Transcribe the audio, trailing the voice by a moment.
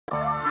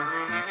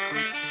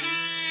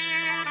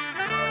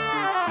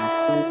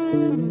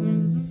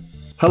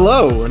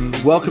Hello, and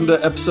welcome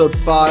to episode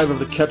 5 of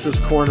the Catcher's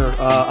Corner.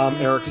 I'm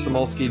Eric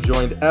Samulski,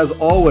 joined as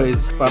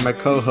always by my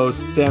co-host,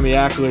 Sammy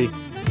Ackley.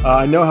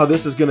 I know how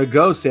this is going to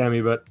go,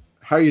 Sammy, but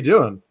how are you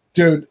doing?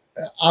 Dude,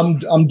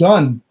 I'm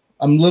done.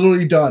 I'm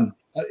literally done.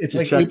 It's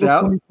like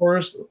April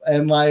 21st,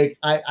 and like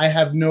I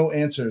have no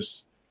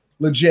answers.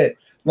 Legit.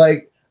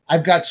 Like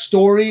I've got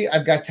Story,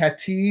 I've got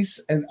Tatis,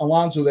 and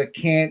Alonso that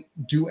can't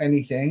do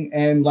anything,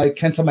 and like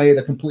Kenta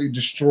Maeda completely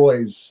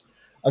destroys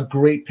a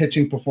great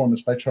pitching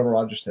performance by Trevor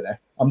Rogers today.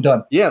 I'm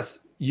done. Yes,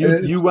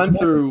 you went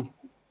through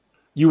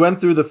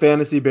the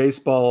fantasy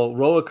baseball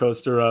roller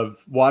coaster of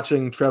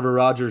watching Trevor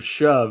Rogers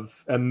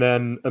shove and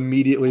then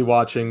immediately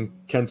watching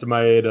Kenta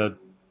Maeda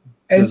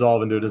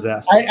dissolve into a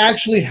disaster. I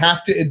actually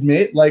have to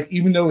admit, like,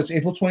 even though it's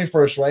April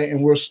 21st, right,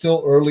 and we're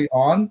still early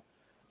on,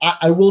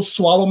 I will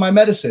swallow my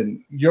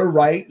medicine. You're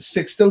right.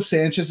 Sixto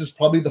Sanchez is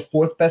probably the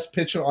 4th best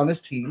pitcher on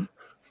his team,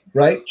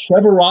 right?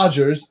 Trevor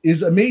Rogers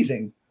is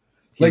amazing.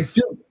 Like,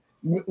 dude,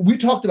 we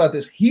talked about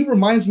this. He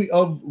reminds me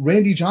of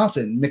Randy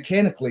Johnson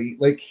mechanically.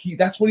 Like,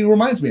 that's what he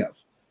reminds me of.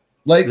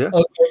 Like,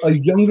 a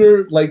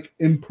younger, like,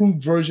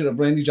 improved version of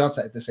Randy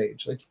Johnson at this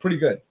age. Like, it's pretty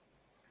good.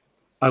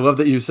 I love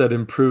that you said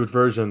improved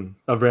version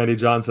of Randy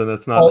Johnson.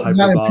 That's not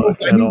hyperbolic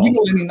at all. You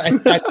know what I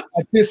mean?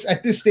 At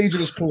this stage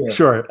of his career.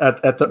 Sure,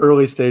 at the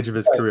early stage of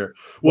his career.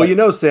 Well, you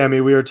know, Sammy,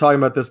 we were talking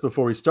about this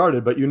before we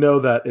started, but you know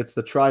that it's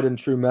the tried and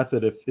true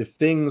method. If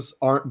things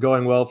aren't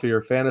going well for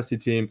your fantasy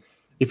team,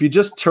 if you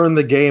just turn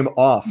the game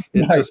off,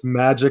 it just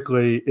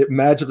magically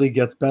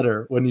gets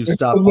better when you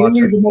stop watching. It's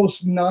literally the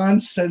most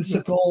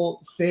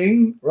nonsensical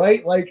thing,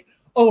 right? Like,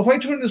 oh, if I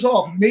turn this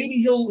off,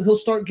 maybe he'll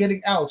start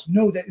getting outs.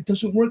 No, that it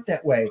doesn't work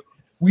that way.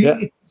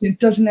 It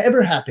doesn't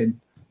ever happen.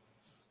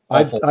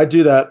 I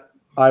do that.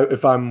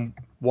 If I'm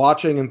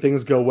watching and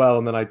things go well,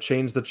 and then I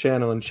change the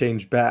channel and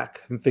change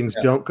back, and things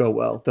don't go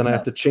well, then I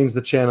have to change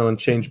the channel and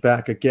change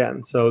back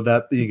again. So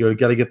that you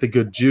got to get the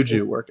good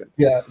juju working.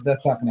 Yeah,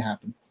 that's not going to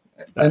happen.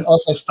 And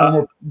us as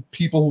former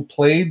people who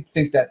played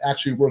think that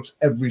actually works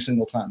every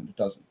single time. It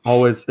doesn't.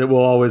 It will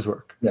always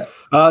work.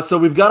 Yeah. So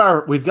we've got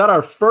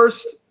our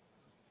first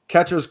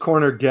Catcher's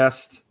Corner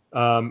guest.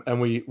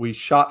 And we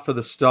shot for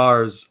the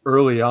stars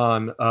early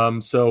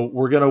on. So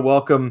we're going to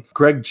welcome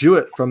Greg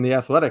Jewett from The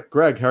Athletic.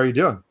 Greg, how are you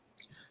doing?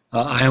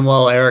 I am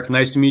well, Eric.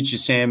 Nice to meet you,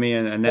 Sammy.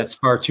 And that's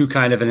far too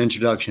kind of an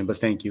introduction, but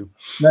thank you.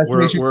 Nice to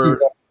meet you.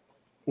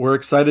 We're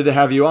excited to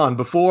have you on.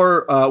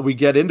 Before we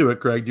get into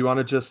it, Greg, do you want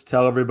to just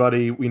tell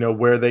everybody,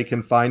 where they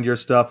can find your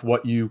stuff,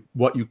 what you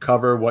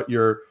cover, what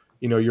your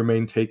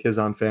main take is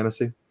on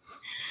fantasy?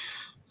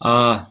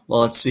 Well,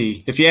 let's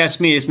see. If you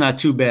ask me, it's not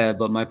too bad,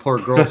 but my poor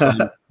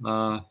girlfriend,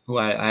 who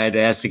I had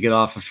to ask to get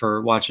off of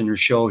her watching her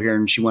show here,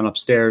 and she went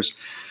upstairs.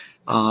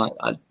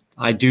 I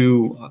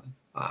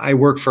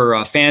work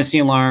for Fantasy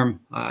Alarm.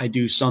 I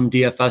do some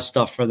DFS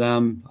stuff for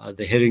them.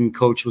 The hitting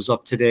coach was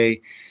up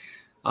today.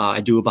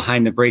 I do a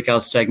behind the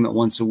breakout segment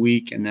once a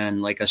week, and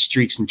then like a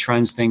streaks and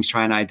trends things,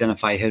 trying to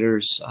identify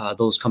hitters.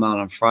 Those come out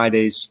on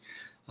Fridays.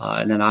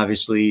 And then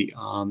obviously,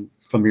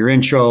 from your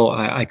intro,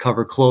 I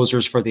cover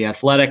closers for The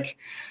Athletic.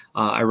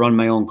 I run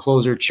my own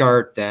closer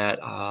chart that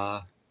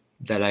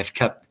I've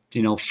kept,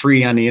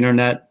 free on the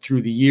internet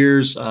through the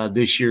years.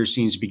 This year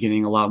seems to be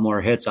getting a lot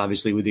more hits,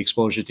 obviously, with the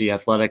exposure to The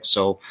Athletic.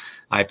 So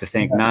I have to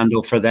thank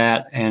Nando for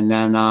that. And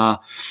then I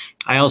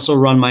also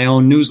run my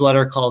own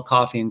newsletter called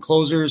Coffee and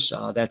Closers.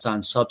 That's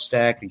on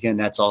Substack. Again,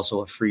 that's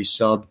also a free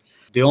sub.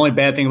 The only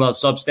bad thing about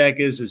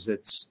Substack is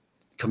it's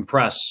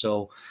compressed.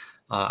 So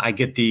I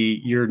get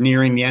you're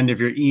nearing the end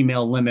of your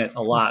email limit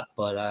a lot,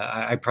 but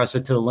I press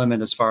it to the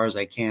limit as far as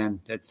I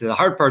can. It's the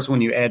hard part's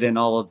when you add in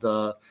all of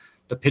the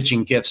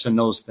pitching gifts and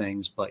those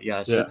things. But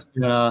yes, it's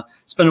been a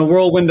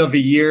whirlwind of a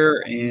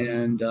year,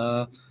 and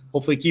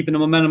hopefully keeping the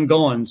momentum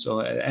going.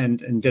 So,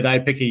 and did I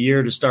pick a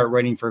year to start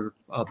writing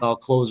about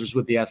closers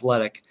with The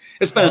Athletic?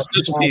 It's been a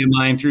specialty of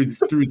mine through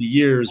the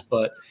years,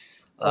 but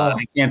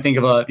I can't think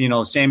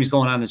of Sammy's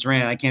going on this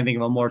rant. I can't think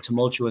of a more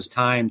tumultuous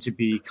time to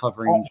be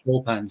covering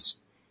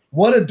bullpens.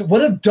 What a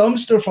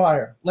dumpster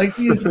fire! Like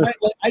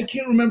I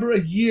can't remember a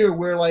year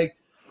where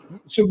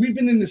so we've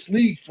been in this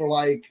league for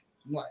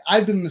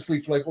I've been in this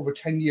league for over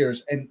 10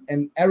 years,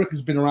 and Eric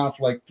has been around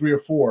for 3 or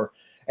 4,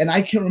 and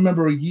I can't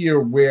remember a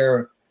year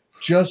where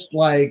just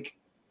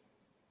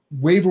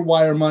waiver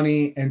wire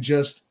money and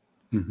just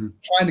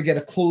trying to get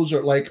a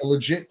closer, a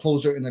legit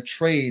closer in a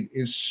trade,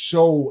 is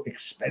so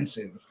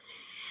expensive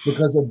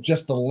because of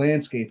just the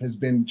landscape has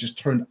been just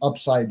turned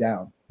upside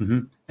down. Mm-hmm.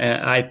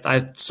 And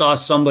I saw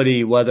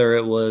somebody, whether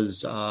it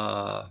was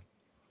Vlad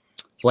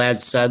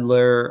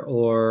Sedler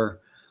or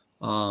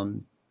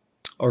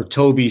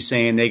Toby,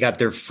 saying they got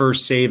their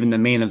first save in the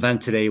main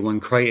event today when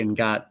Crichton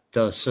got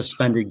the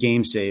suspended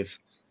game save.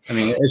 I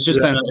mean, it's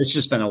just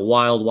been a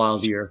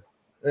wild year.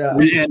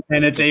 Yeah,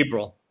 and it's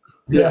April.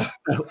 Yeah.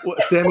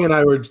 Sammy and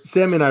I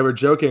were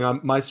joking.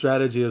 My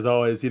strategy is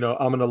always, I'm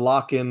going to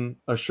lock in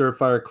a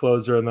surefire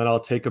closer, and then I'll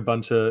take a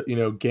bunch of,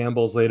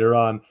 gambles later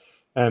on.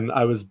 And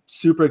I was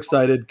super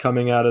excited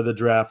coming out of the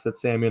draft that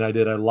Sammy and I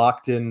did. I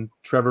locked in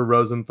Trevor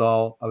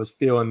Rosenthal. I was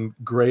feeling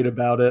great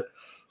about it.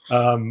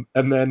 And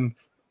then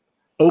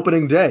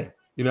opening day,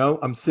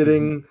 I'm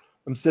sitting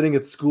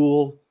at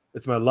school.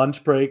 It's my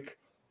lunch break.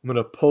 I'm going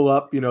to pull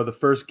up, the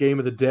first game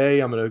of the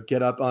day. I'm going to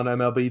get up on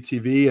MLB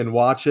TV and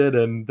watch it.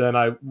 And then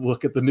I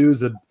look at the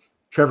news and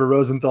Trevor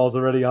Rosenthal's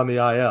already on the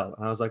IL.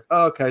 And I was like,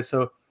 oh, okay.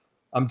 So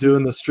I'm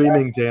doing the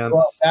streaming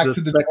dance. Back the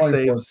to the spec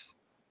saves.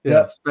 Yeah.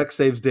 Yep. Spec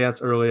saves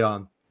dance early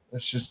on.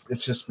 It's just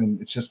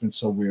been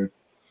so weird.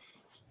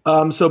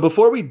 So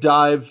before we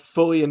dive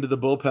fully into the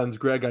bullpens,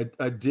 Greg,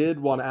 I did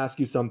want to ask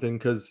you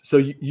something so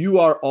you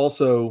are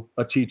also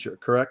a teacher,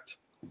 correct?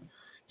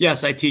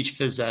 Yes, I teach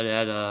phys ed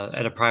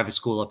at a private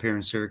school up here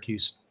in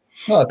Syracuse.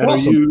 Oh, that's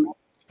awesome.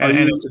 And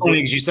it's funny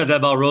because you said that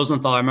about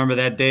Rosenthal. I remember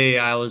that day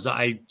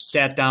I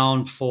sat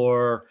down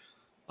for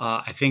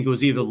I think it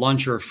was either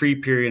lunch or a free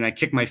period, and I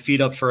kicked my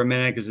feet up for a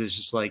minute because it's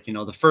just like,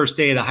 the first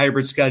day of the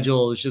hybrid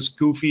schedule was just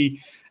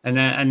goofy. And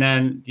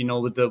then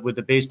with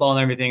the baseball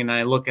and everything, and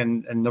I look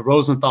and the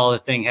Rosenthal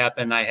thing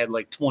happened. I had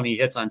like 20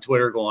 hits on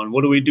Twitter going,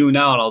 "What do we do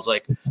now?" And I was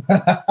like,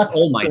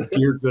 "Oh my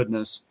dear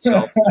goodness!"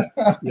 So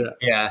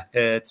yeah,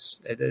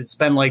 it's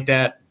been like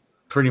that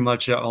pretty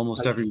much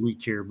almost every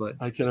week here. But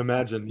I can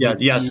imagine. Yeah,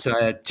 yes,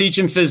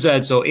 teaching phys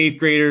ed, so 8th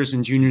graders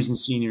and juniors and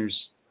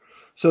seniors.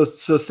 So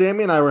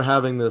Sammy and I were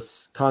having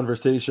this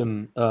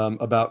conversation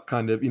about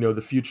kind of,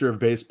 the future of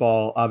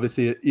baseball.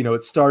 Obviously,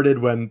 it started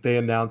when they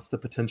announced the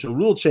potential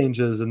rule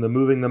changes and the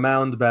moving the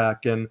mound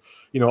back and,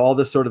 all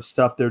this sort of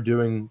stuff they're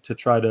doing to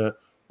try to,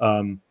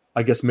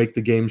 I guess, make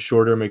the game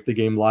shorter, make the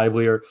game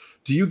livelier.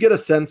 Do you get a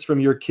sense from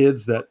your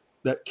kids that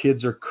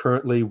kids are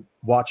currently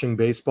watching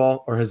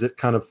baseball, or has it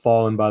kind of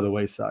fallen by the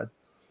wayside?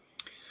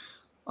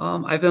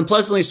 I've been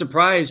pleasantly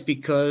surprised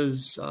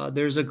because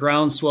there's a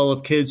groundswell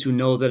of kids who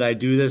know that I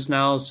do this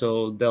now.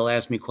 So they'll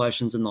ask me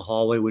questions in the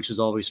hallway, which is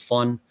always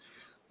fun.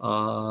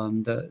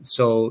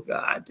 So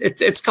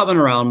it's coming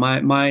around. My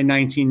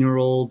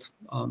 19-year-old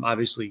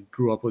obviously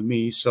grew up with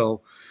me. So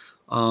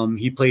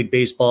he played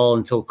baseball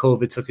until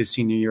COVID took his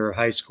senior year of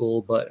high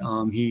school. But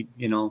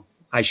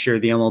I share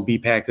the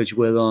MLB package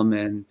with him,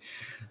 and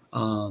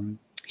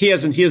he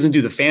doesn't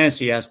do the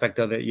fantasy aspect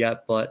of it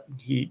yet, but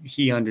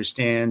he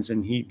understands,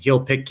 and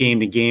he'll pick game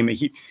to game.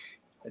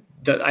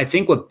 I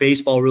think what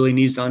baseball really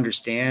needs to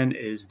understand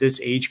is this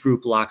age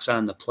group locks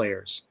on the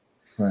players.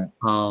 Right.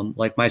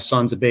 Like my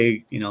son's a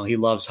big, he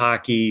loves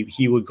hockey.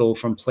 He would go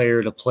from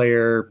player to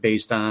player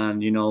based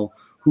on,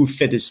 who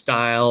fit his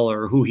style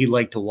or who he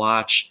liked to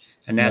watch.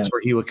 And that's where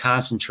he would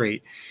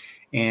concentrate.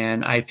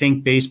 And I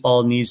think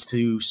baseball needs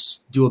to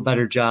do a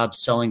better job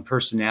selling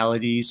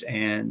personalities,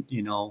 and,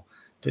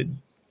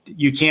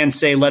 you can't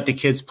say let the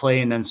kids play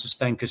and then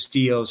suspend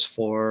Castillos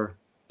for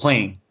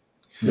playing.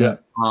 Yeah.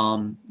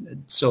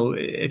 So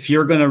if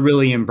you're going to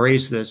really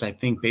embrace this, I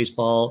think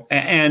baseball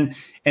and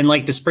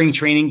like the spring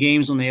training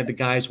games when they have the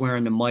guys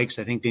wearing the mics,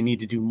 I think they need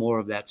to do more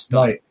of that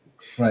stuff.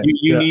 Right.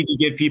 You need to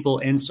give people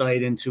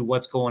insight into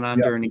what's going on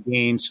during the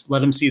games. Let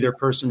them see their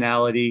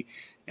personality,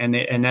 and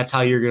that's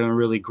how you're going to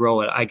really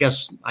grow it. I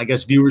guess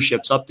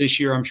viewership's up this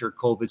year. I'm sure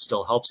COVID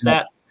still helps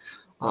that.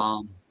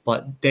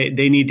 But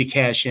they need to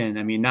cash in.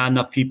 I mean, not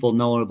enough people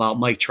know about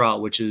Mike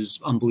Trout, which is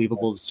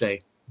unbelievable to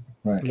say.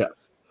 Right. Yeah.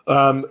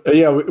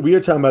 We were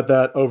talking about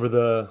that over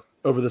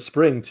the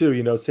spring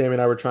too. Sammy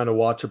and I were trying to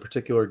watch a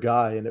particular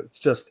guy, and it's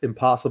just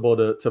impossible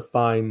to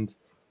find,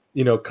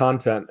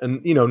 content.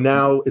 And,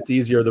 now it's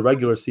easier the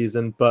regular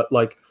season, but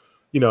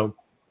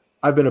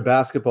I've been a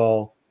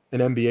basketball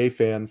and NBA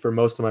fan for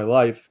most of my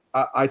life.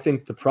 I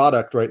think the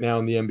product right now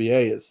in the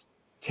NBA is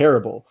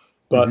terrible.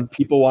 But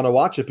people want to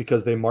watch it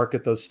because they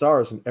market those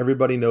stars, and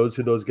everybody knows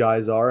who those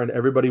guys are, and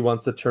everybody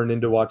wants to turn in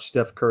to watch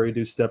Steph Curry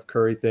do Steph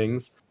Curry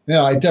things.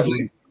 Yeah, I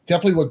definitely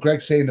what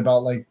Greg's saying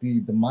about like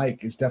the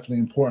mic is definitely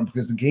important,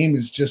 because the game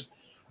is just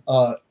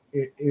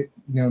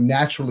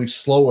naturally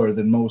slower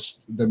than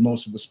most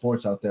of the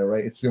sports out there,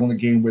 right? It's the only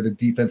game where the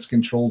defense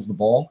controls the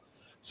ball,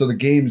 so the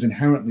game is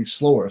inherently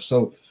slower.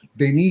 So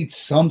they need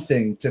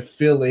something to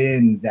fill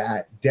in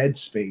that dead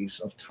space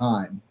of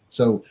time.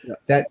 So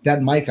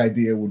that mic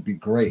idea would be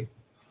great.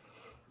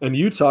 And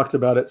you talked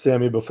about it,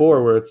 Sammy,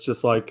 before, where it's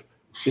just like,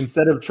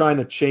 instead of trying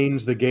to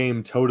change the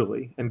game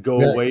totally and go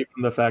away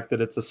from the fact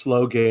that it's a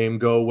slow game,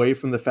 go away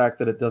from the fact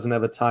that it doesn't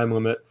have a time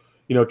limit,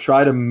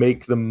 try to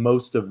make the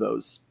most of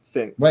those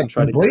things. Right. And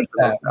try Embrace to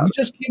that. We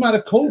just came out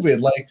of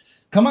COVID. Like,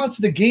 come out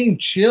to the game,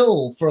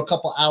 chill for a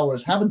couple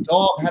hours, have a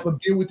dog, have a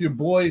beer with your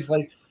boys.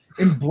 Like,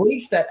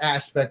 embrace that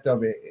aspect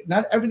of it.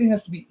 Not everything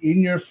has to be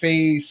in your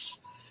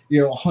face,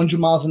 100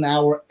 miles an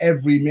hour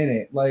every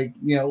minute. Like,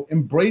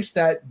 embrace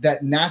that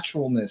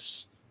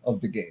naturalness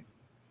of the game.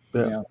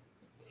 Yeah.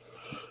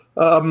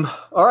 All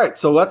right.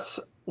 So let's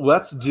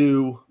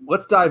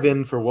dive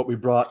in for what we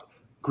brought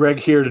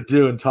Greg here to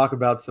do and talk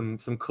about some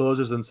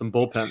closers and some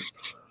bullpens.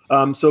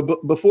 So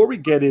before we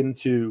get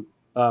into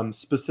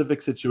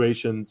specific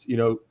situations,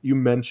 you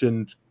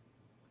mentioned,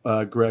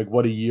 Greg,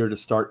 what a year to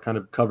start kind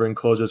of covering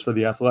closers for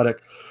The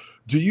Athletic.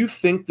 Do you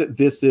think that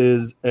this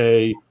is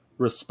a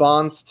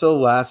response to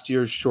last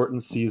year's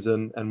shortened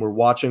season and we're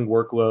watching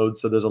workloads,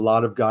 so there's a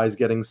lot of guys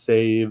getting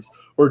saves?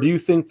 Or do you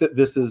think that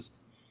this is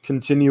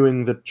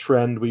continuing the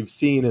trend we've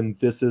seen, and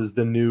this is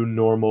the new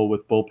normal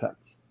with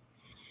bullpens?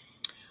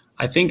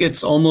 I think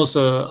it's almost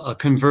a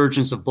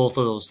convergence of both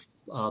of those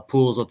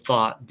pools of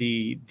thought.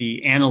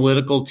 The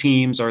analytical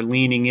teams are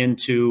leaning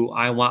into,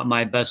 I want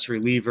my best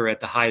reliever at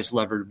the highest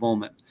levered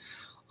moment.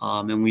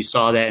 And we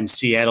saw that in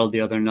Seattle the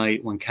other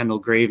night when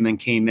Kendall Graveman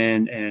came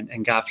in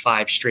and got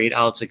 5 straight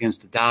outs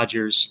against the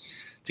Dodgers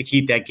to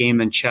keep that game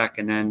in check.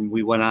 And then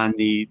we went on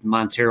the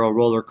Montero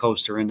roller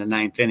coaster in the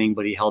 9th inning,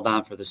 but he held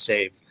on for the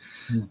save.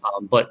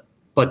 But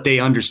they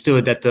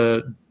understood that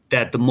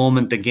the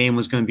moment the game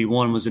was going to be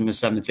won was in the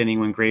 7th inning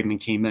when Graveman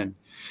came in.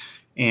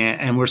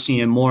 And we're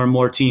seeing more and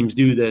more teams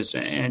do this.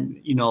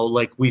 And,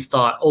 like we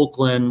thought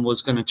Oakland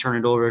was going to turn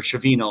it over to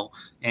Trevino,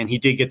 and he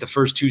did get the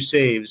first 2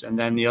 saves. And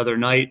then the other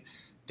night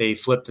they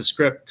flipped the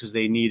script because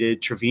they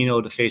needed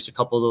Trevino to face a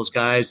couple of those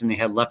guys, and they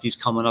had lefties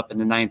coming up in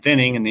the 9th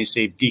inning, and they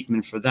saved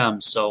Diekman for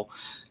them. So,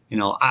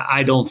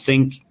 I don't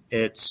think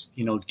it's,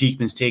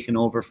 Diekman's taken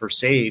over for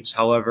saves.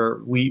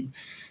 However,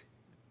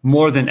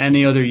 more than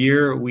any other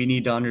year, we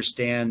need to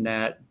understand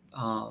that,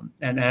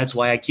 and that's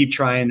why I keep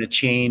trying to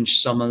change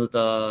some of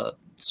the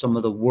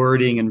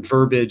wording and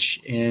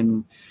verbiage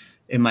in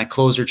my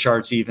closer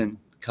charts, even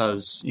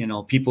because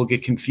people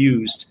get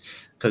confused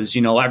because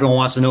everyone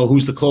wants to know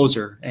who's the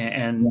closer,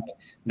 and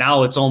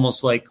now it's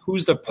almost like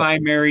who's the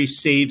primary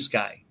saves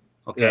guy.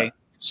 Okay, yeah.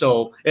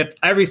 So if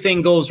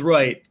everything goes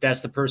right, that's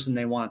the person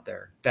they want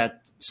there.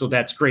 So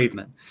that's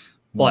Graveman.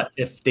 But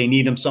if they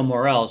need him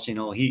somewhere else,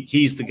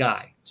 he's the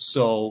guy.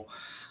 So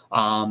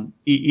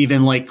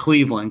even like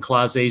Cleveland,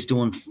 Clase's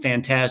doing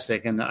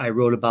fantastic. And I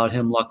wrote about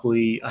him,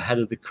 luckily, ahead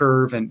of the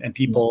curve, and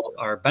people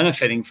are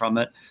benefiting from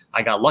it.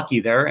 I got lucky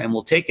there, and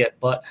we'll take it.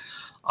 But,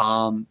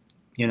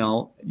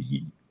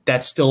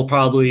 that's still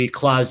probably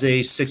Clase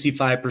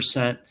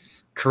 65%.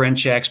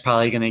 Karinchak's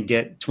probably going to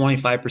get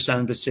 25%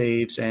 of the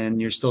saves,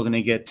 and you're still going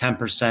to get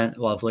 10%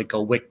 of like a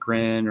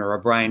Wickgren or a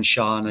Brian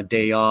Shaw on a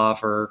day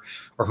off, or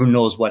who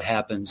knows what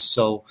happens.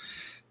 So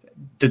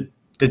the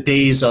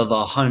days of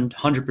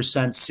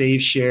 100%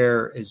 save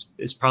share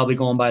is probably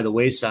going by the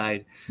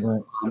wayside.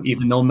 Right.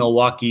 Even though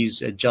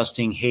Milwaukee's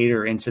adjusting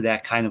Hader into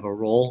that kind of a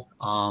role,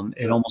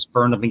 it almost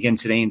burned them again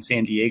today in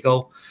San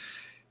Diego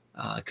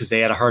because they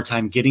had a hard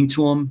time getting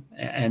to him,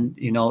 and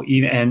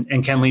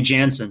Kenley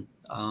Jansen.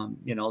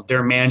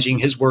 They're managing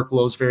his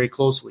workloads very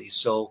closely.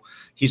 So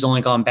he's only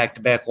gone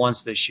back-to-back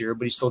once this year,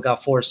 but he's still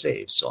got 4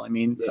 saves. So,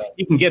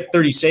 you can get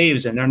 30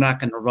 saves and they're not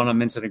going to run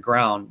them into the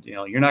ground.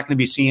 You're not going to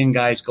be seeing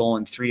guys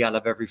going 3 out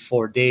of every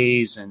 4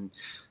 days and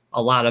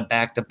a lot of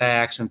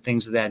back-to-backs and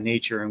things of that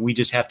nature. And we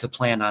just have to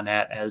plan on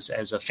that as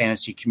a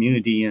fantasy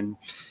community and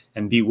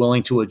be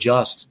willing to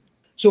adjust.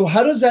 So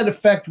how does that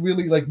affect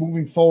really like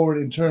moving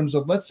forward in terms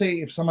of, let's say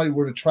if somebody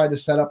were to try to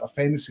set up a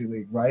fantasy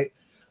league, right?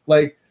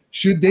 Like,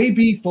 should they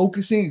be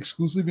focusing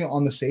exclusively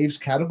on the saves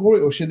category,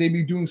 or should they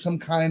be doing some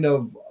kind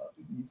of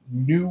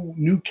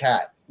new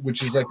cat,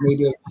 which is like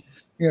maybe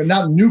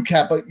not new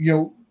cat, but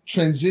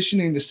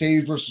transitioning the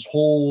saves versus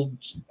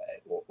holds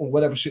or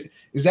whatever?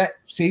 Is that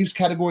saves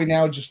category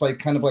now just like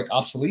kind of like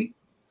obsolete?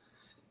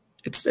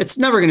 It's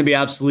never going to be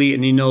obsolete,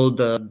 and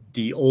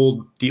the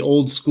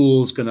old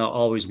school is going to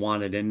always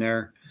want it in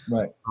there.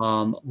 Right.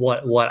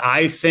 What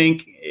I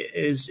think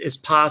is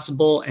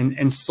possible, and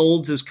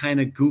Solds is kind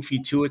of goofy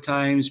too at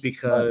times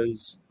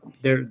because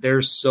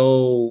they're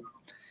so,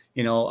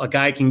 a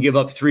guy can give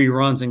up 3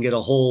 runs and get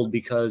a hold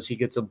because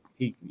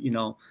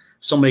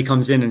somebody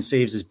comes in and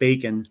saves his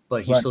bacon,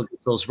 but he still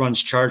gets those runs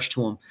charged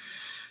to him.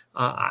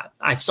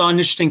 I saw an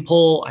interesting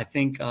poll. I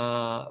think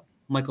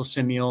Michael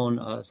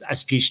Simeone,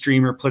 SP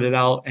Streamer, put it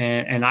out,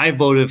 and I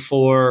voted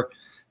for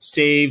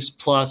saves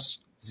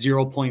plus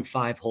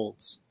 0.5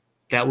 holds.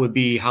 That would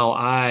be how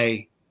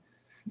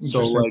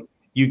so like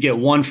you get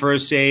 1 for a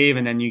save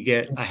and then you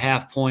get a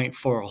half point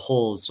for a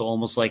hold. So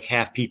almost like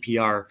half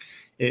PPR.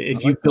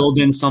 If you build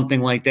in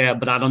something like that,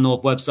 but I don't know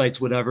if websites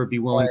would ever be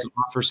willing to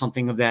offer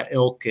something of that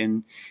ilk.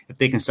 And if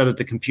they can set up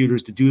the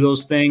computers to do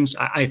those things,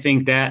 I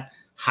think that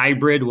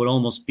hybrid would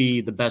almost be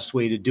the best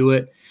way to do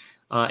it.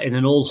 In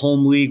an old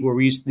home league where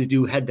we used to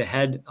do head to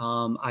head,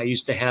 I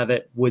used to have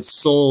it with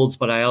Solds,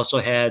 but I also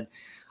had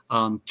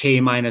K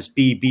minus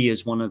BB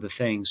as one of the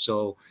things.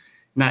 So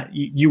not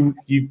you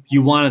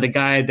wanted a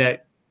guy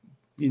that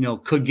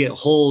could get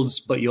holds,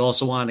 but you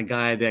also wanted a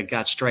guy that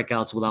got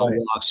strikeouts without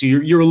walks. So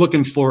you're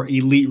looking for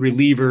elite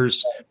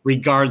relievers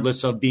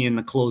regardless of being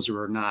the closer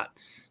or not.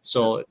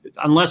 So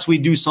unless we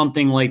do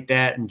something like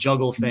that and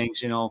juggle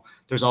things,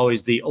 there's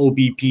always the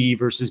OBP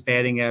versus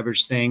batting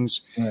average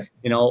things. Right.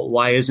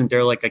 Why isn't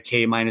there like a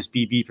K minus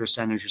BB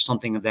percentage or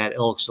something of that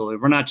ilk? So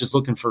we're not just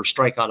looking for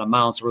strikeout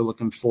amounts. We're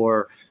looking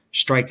for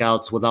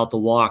strikeouts without the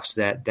walks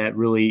that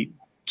really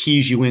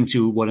keys you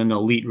into what an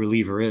elite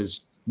reliever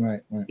is.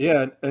 Right.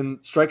 Yeah, and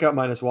strikeout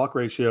minus walk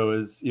ratio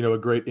is, a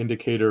great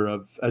indicator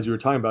of, as you were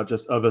talking about,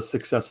 just of a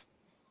successful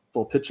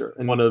pitcher,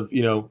 and one of,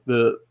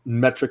 the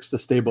metrics to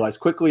stabilize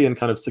quickly and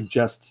kind of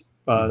suggest,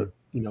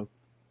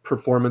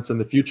 performance in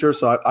the future.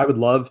 So I would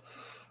love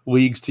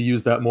leagues to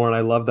use that more. And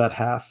I love that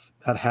half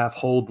half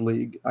hold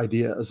league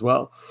idea as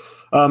well.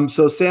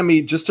 So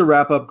Sammy, just to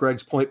wrap up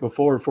Greg's point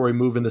before we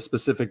move into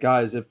specific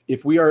guys,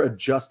 if we are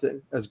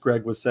adjusting, as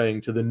Greg was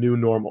saying, to the new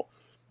normal,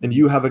 and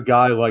you have a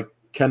guy like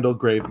Kendall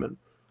Graveman,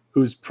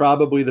 who's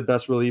probably the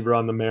best reliever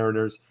on the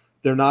Mariners.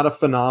 They're not a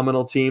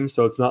phenomenal team,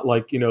 so it's not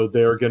like,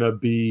 they're going to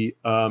be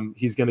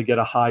he's going to get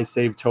a high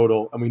save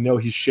total, and we know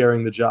he's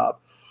sharing the job.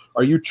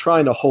 Are you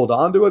trying to hold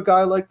on to a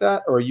guy like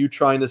that, or are you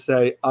trying to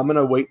say, I'm going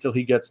to wait till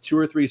he gets 2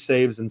 or 3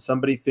 saves and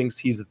somebody thinks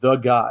he's the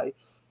guy,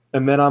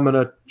 and then I'm going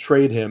to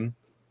trade him,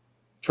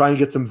 try and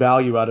get some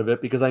value out of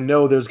it, because I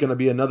know there's going to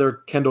be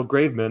another Kendall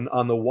Graveman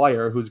on the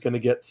wire who's going to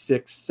get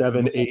 6,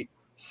 7, 8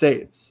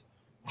 saves?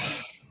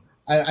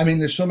 I mean,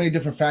 there's so many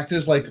different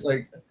factors, like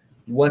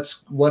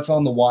what's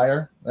on the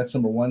wire. That's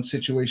number one.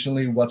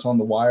 Situationally, what's on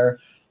the wire?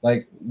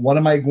 Like, what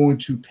am I going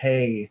to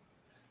pay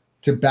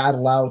to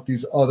battle out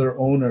these other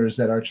owners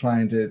that are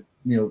trying to,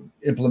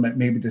 implement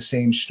maybe the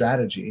same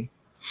strategy?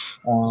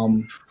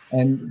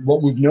 And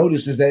what we've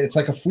noticed is that it's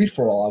like a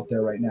free-for-all out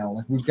there right now.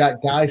 Like, we've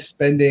got guys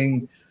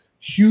spending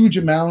huge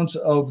amounts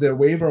of their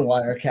waiver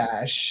wire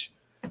cash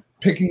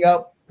picking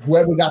up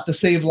whoever got the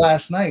save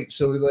last night.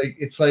 So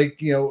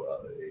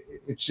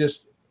it's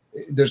just,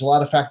 there's a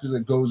lot of factors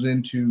that goes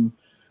into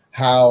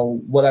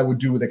what I would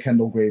do with a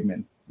Kendall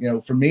Graveman.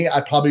 For me, I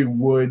probably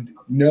would,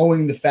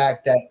 knowing the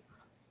fact that,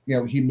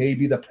 he may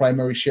be the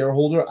primary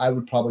shareholder, I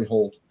would probably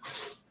hold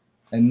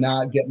and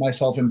not get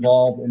myself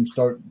involved and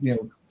start,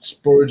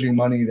 spurging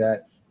money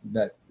that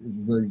is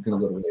really going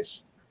to go to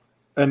waste.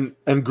 And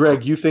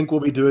Greg, you think we'll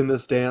be doing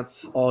this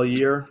dance all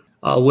year?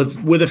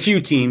 With a few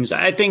teams,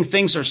 I think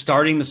things are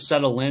starting to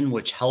settle in,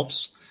 which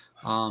helps.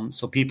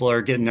 So people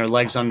are getting their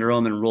legs under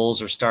them and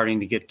roles are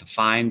starting to get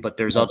defined. But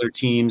there's other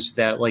teams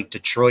that, like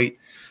Detroit,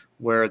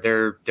 where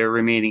they're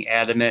remaining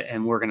adamant.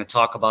 And we're going to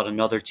talk about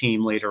another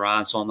team later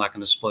on, so I'm not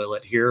going to spoil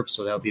it here.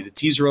 So that'll be the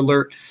teaser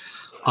alert.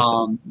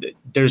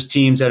 There's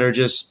teams that are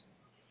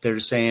they're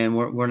saying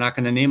we're not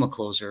going to name a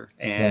closer,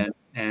 and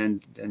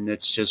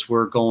it's just,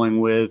 we're going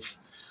with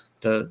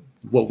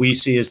what we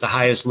see as the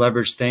highest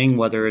leverage thing,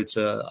 whether it's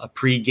a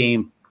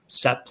pre-game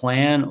set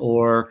plan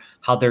or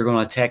how they're going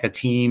to attack a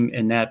team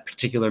in that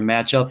particular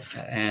matchup.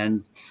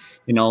 And,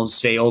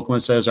 say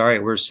Oakland says, all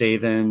right, we're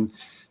saving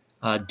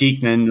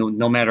Diekman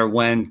no matter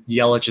when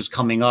Yelich is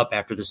coming up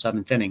after the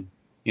 7th inning,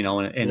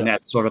 and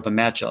that's sort of a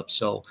matchup.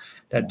 So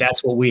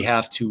that's what we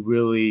have to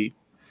really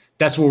 –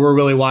 that's what we're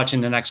really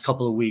watching the next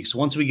couple of weeks.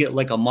 Once we get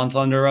like a month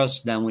under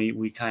us, then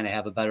we kind of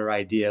have a better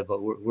idea,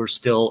 but we're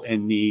still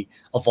in the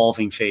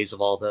evolving phase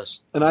of all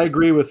this. And I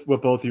agree with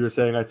what both of you are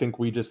saying. I think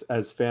we just,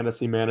 as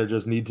fantasy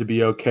managers, need to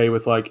be okay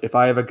with, like, if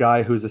I have a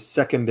guy who's a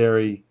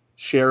secondary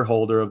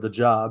shareholder of the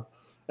job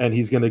and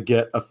he's going to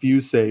get a few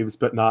saves,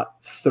 but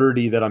not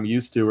 30 that I'm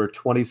used to or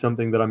 20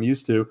 something that I'm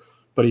used to,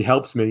 but he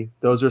helps me,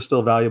 those are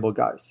still valuable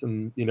guys.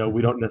 And,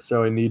 we don't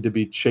necessarily need to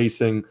be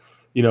chasing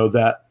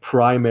that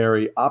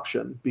primary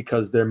option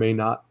because there may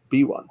not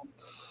be one.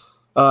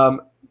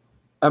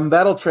 And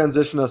that'll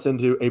transition us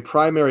into a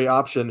primary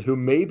option who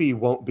maybe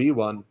won't be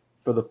one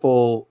for the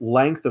full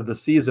length of the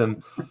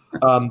season,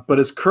 but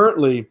is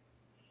currently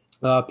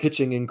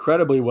pitching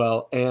incredibly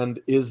well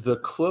and is the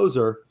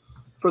closer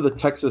for the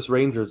Texas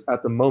Rangers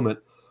at the moment.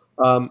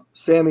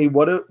 Sammy,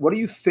 what do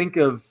you think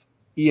of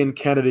Ian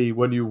Kennedy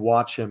when you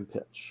watch him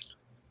pitch?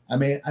 I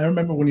mean, I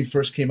remember when he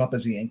first came up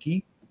as a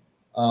Yankee,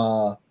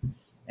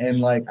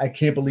 and I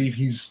can't believe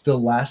he's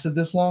still lasted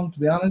this long, to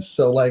be honest.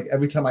 So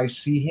every time I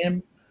see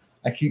him,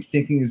 I keep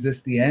thinking, is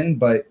this the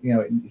end? But,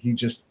 he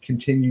just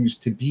continues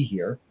to be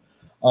here.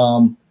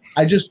 My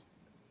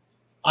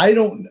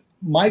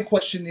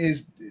question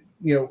is,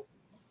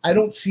 I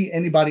don't see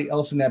anybody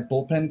else in that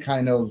bullpen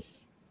kind of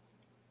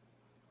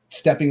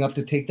stepping up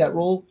to take that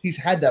role. He's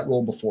had that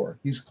role before.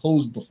 He's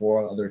closed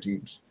before on other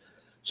teams.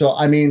 So,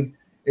 I mean,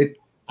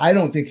 I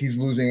don't think he's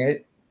losing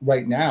it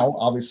right now,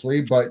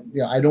 obviously, but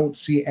I don't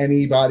see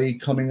anybody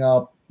coming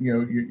up.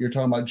 You're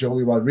talking about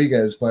Joey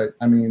Rodriguez, but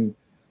I mean,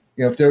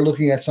 if they're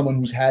looking at someone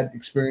who's had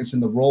experience in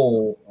the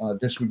role,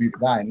 this would be the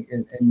guy.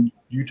 And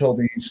you told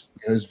me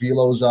his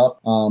velo's up,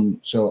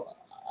 so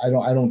I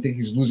don't think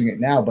he's losing it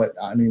now. But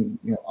I mean,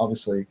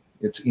 obviously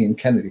it's Ian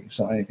Kennedy,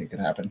 so anything could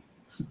happen.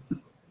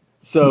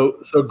 So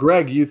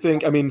Greg, you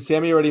think? I mean,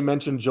 Sammy already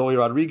mentioned Joey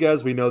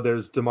Rodriguez. We know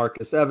there's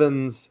DeMarcus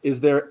Evans.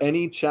 Is there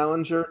any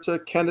challenger to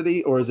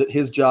Kennedy, or is it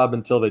his job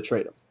until they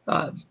trade him?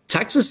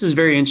 Texas is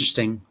very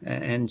interesting,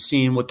 and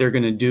seeing what they're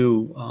going to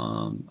do.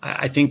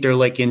 I think they're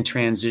in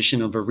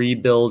transition of a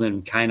rebuild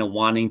and kind of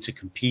wanting to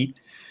compete.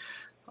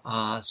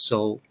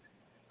 So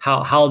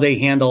how they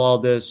handle all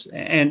this,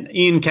 and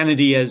Ian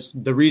Kennedy, as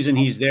the reason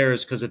he's there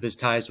is because of his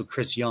ties with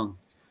Chris Young.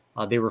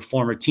 They were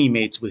former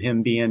teammates with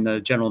him being the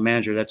general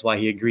manager. That's why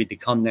he agreed to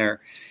come there.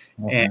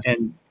 Okay.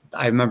 And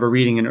I remember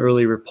reading an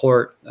early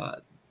report,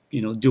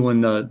 doing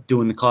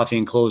the coffee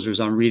and closers.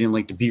 I'm reading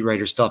the beat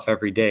writer stuff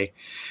every day.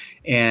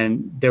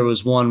 And there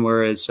was one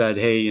where it said,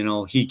 hey,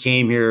 he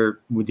came here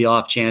with the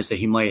off chance that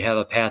he might have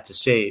a path to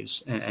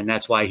saves. And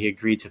that's why he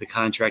agreed to the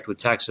contract with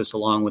Texas,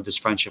 along with his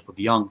friendship with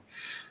Young.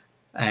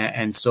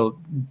 And so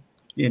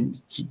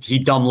he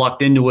dumb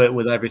lucked into it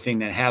with everything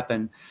that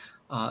happened,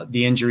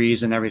 the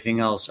injuries and everything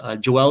else.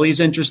 Joely's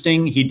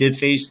interesting. He did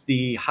face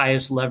the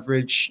highest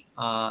leverage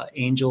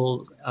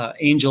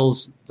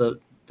Angels the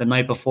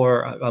night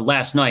before,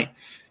 last night.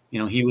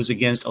 He was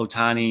against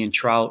Ohtani and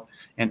Trout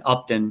and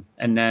Upton,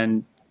 and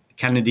then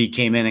Kennedy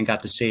came in and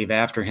got the save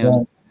after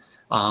him.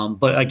 Yeah.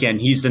 But again,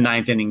 he's the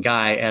ninth inning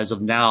guy as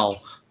of now.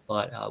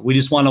 But we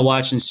just want to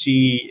watch and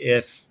see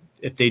if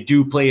they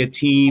do play a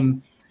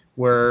team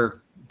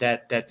where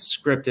that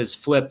script is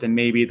flipped, and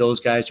maybe those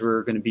guys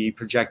were going to be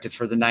projected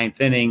for the ninth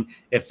inning,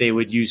 if they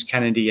would use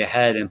Kennedy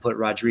ahead and put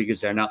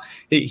Rodriguez there. Now,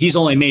 he's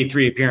only made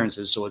 3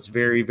 appearances, so it's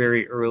very,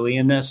 very early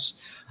in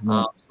this.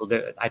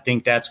 I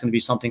think that's going to be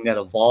something that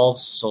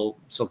evolves. So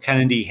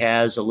Kennedy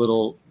has a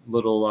little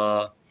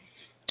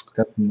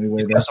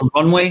he's got some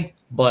runway,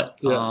 but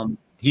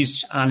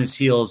he's on his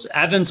heels.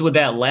 Evans with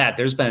that lat,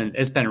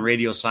 it's been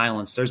radio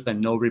silence. There's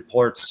been no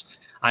reports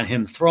on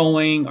him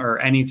throwing or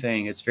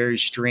anything. It's very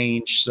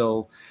strange.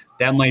 So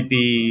that might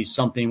be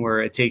something where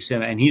it takes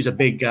him, and he's a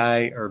big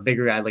guy, or a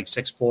bigger guy, like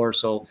 6'4".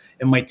 So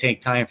it might take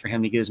time for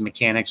him to get his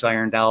mechanics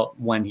ironed out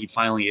when he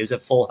finally is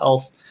at full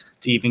health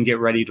to even get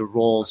ready to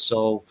roll.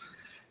 So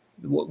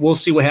we'll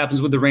see what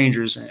happens with the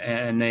Rangers,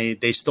 and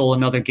they stole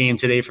another game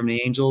today from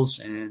the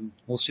Angels, and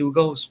we'll see what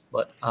goes.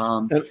 But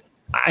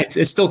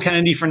it's still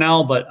Kennedy for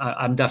now, but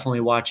I'm definitely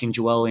watching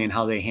Joely and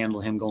how they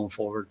handle him going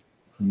forward.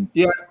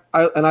 Yeah,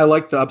 I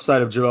like the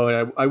upside of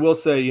Joely. I will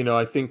say,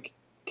 I think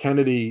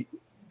Kennedy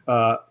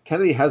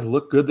has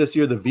looked good this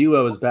year. The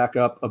velo is back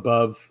up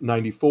above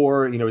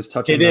 94. He's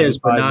touching. It is,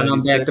 but not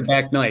on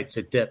back-to-back nights.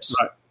 It dips.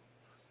 Right.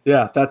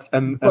 Yeah, that's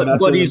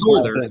he's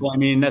older. So,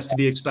 that's to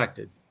be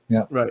expected.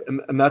 Yeah, right,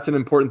 and that's an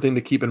important thing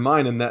to keep in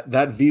mind. And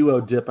that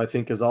velo dip, I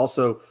think, is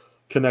also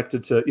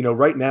connected to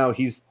right now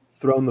he's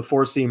thrown the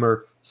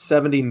 4-seamer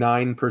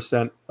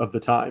 79% of the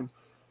time.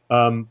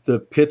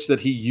 The pitch that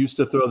he used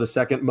to throw the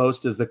second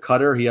most is the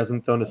cutter. He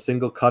hasn't thrown a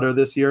single cutter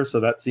this year, so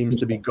that seems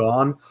to be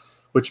gone,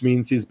 which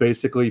means he's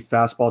basically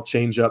fastball,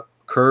 changeup,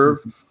 curve.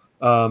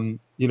 The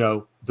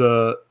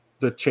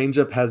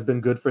changeup has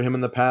been good for him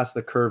in the past.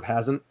 The curve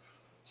hasn't.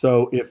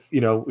 So if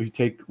we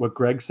take what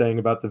Greg's saying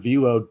about the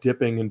velo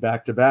dipping in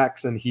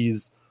back-to-backs, and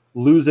he's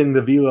losing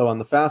the velo on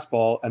the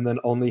fastball, and then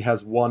only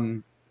has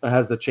the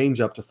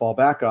changeup to fall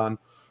back on,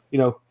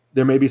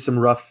 there may be some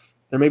rough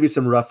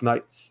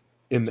nights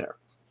in there.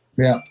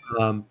 Yeah.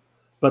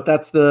 But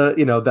that's the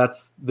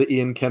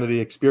Ian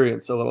Kennedy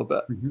experience a little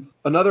bit. Mm-hmm.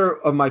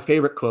 Another of my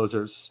favorite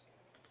closers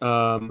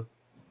coming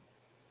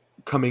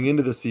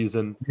into the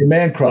season. Your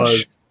man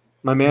crush.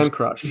 My man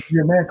crush.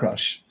 Your man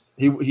crush.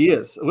 He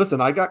is. Listen,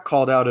 I got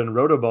called out in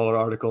Rotoballer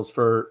articles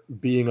for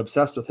being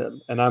obsessed with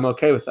him, and I'm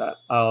okay with that.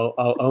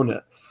 I'll own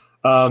it.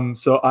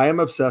 So I am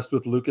obsessed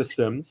with Lucas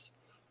Sims.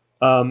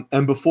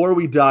 And before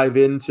we dive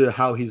into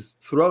how he's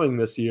throwing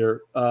this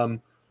year,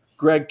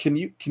 Greg, can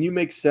you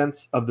make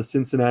sense of the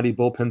Cincinnati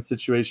bullpen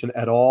situation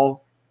at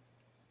all?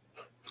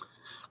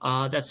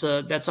 That's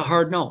a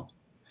hard no.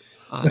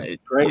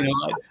 Great.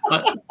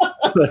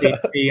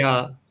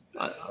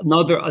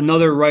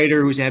 Another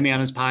writer who's had me on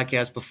his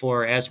podcast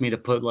before asked me to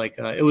put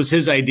it was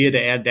his idea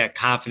to add that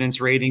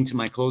confidence rating to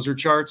my closer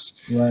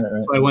charts. Right.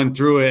 So I went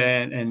through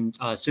it, and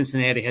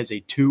Cincinnati has a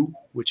 2,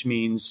 which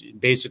means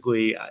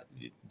basically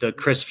the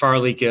Chris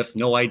Farley gift.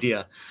 No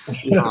idea.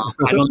 I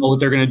don't know what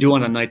they're going to do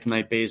on a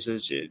night-to-night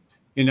basis.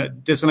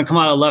 It's going to come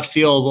out of left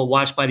field. But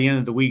watch, by the end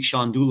of the week,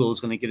 Sean Doolittle is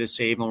going to get a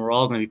save, and we're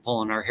all going to be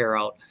pulling our hair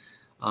out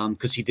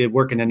because he did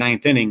work in the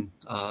 9th inning,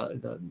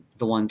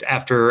 the one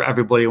after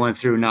everybody went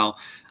through. Now,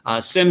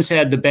 Sims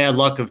had the bad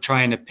luck of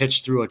trying to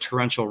pitch through a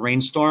torrential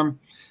rainstorm,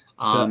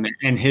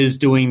 and his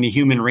doing the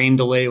human rain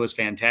delay was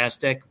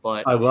fantastic.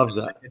 But I love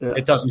that. Yeah.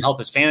 It doesn't help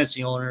his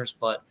fantasy owners,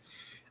 but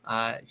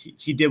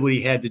he did what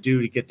he had to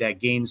do to get that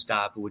gain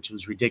stop, which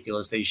was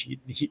ridiculous.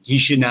 He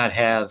should not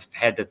have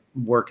had to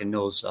work in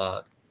those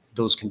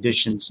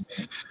conditions.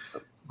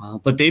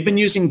 But they've been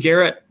using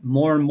Garrett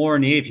more and more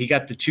in the 8th. He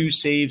got the 2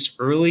 saves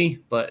early,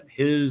 but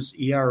his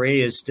ERA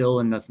is still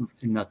in the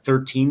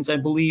 13s, I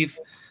believe.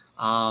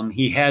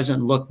 He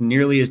hasn't looked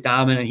nearly as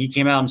dominant. He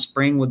came out in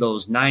spring with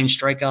those 9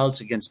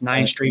 strikeouts against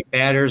 9 straight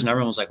batters, and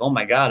everyone was like, "Oh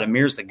my God,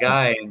 Amir's the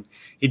guy." And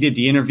he did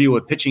the interview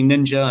with Pitching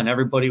Ninja, and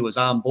everybody was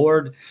on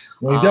board.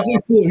 Well,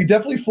 he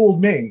definitely fooled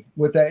me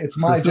with that. It's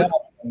my job.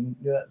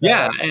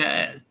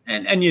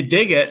 And you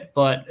dig it,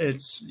 but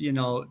it's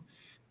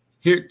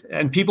here,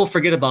 and people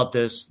forget about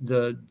this.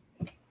 The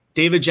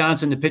David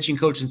Johnson, the pitching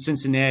coach in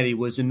Cincinnati,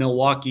 was in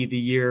Milwaukee the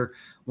year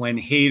when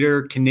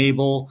Hader,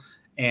 Knebel,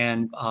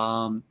 and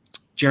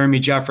Jeremy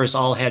Jeffress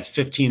all had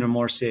 15 or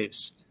more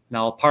saves.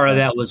 Now, a part of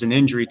that was an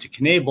injury to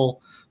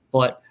Knebel,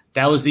 but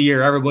that was the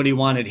year everybody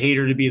wanted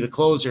Hader to be the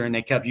closer, and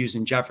they kept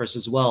using Jeffress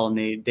as well.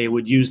 And they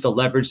would use the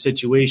leverage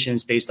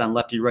situations based on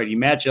lefty-righty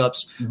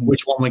matchups,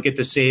 which one would get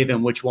the save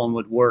and which one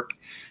would work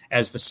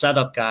as the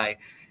setup guy.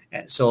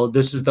 So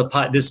this is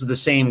the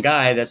same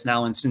guy that's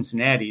now in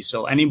Cincinnati.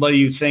 So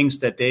anybody who thinks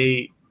that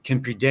they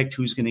can predict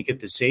who's going to get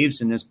the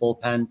saves in this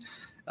bullpen,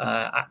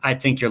 I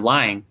think you're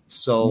lying.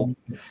 So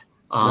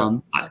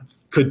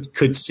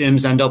Could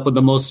Sims end up with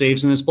the most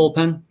saves in this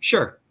bullpen?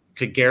 Sure.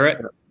 Could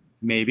Garrett?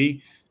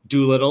 Maybe.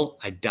 Doolittle?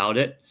 I doubt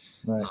it.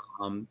 Right.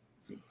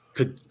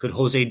 Could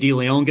Jose De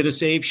Leon get a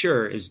save?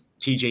 Sure. Is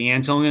TJ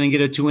Antone going to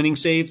get a 2-inning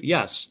save?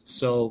 Yes.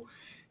 So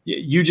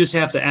you just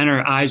have to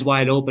enter eyes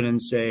wide open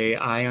and say,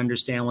 I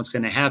understand what's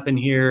going to happen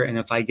here, and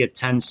if I get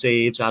 10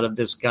 saves out of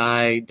this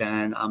guy,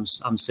 then I'm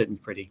sitting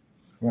pretty.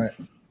 Right.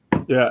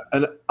 Yeah,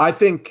 and I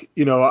think,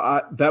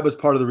 that was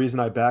part of the reason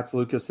I backed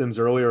Lucas Sims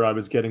earlier. I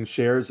was getting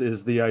shares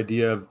is the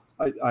idea of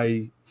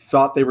I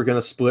thought they were going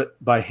to split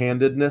by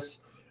handedness,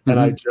 and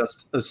I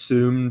just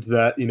assumed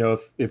that,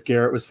 if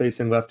Garrett was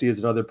facing lefties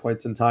at other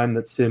points in time,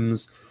 that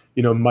Sims,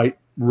 might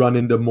run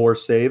into more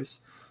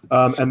saves.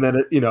 And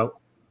then,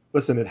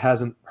 listen, it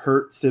hasn't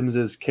hurt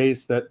Sims's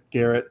case that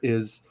Garrett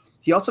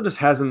he also just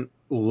hasn't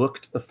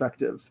looked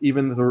effective,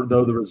 even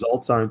though the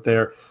results aren't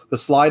there. The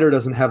slider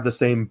doesn't have the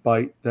same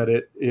bite that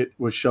it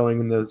was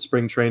showing in the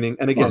spring training.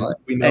 And again,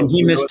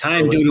 he missed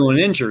time due to an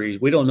injury.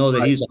 We don't know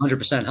that he's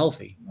 100%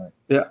 healthy. Right.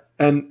 Yeah.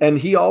 And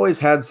he always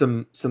had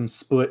some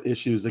split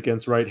issues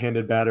against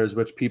right-handed batters,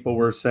 which people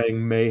were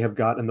saying may have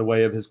gotten in the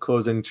way of his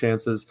closing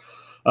chances.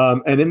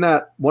 And in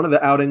that one of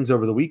the outings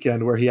over the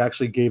weekend where he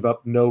actually gave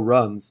up no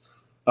runs,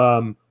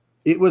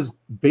 it was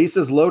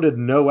bases loaded,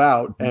 no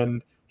out,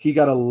 and he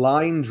got a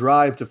line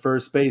drive to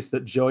first base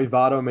that Joey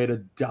Votto made a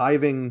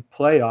diving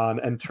play on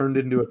and turned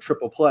into a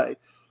triple play,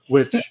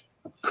 which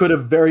could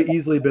have very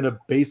easily been a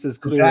bases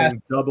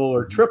clearing double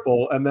or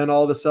triple. And then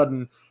all of a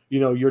sudden,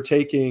 you're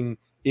taking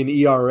an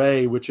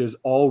ERA, which is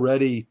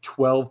already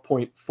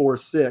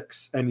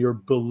 12.46, and you're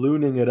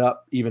ballooning it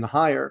up even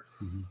higher.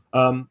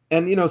 And,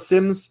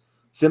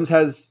 Sims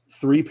has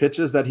 3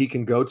 pitches that he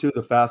can go to: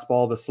 the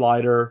fastball, the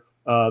slider,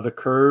 the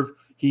curve.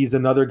 He's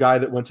another guy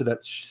that went to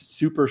that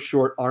super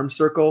short arm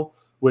circle,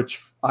 which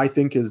I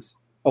think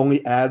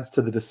only adds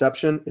to the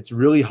deception. It's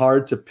really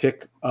hard to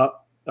pick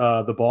up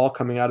the ball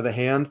coming out of the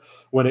hand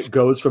when it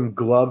goes from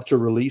glove to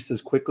release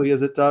as quickly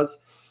as it does.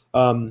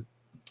 So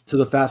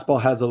the fastball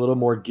has a little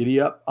more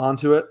giddy up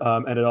onto it,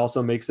 and it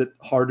also makes it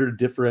harder to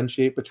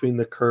differentiate between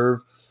the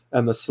curve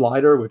and the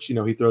slider, which,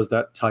 he throws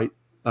that tight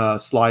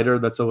slider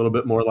that's a little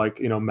bit more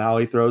like,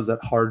 Maui throws,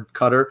 that hard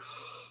cutter.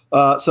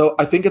 So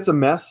I think it's a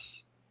mess.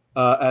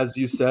 As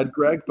you said,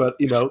 Greg, but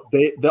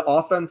the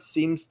offense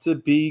seems to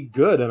be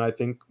good, and I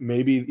think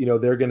maybe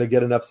they're going to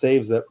get enough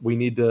saves that we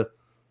need to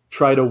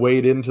try to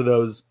wade into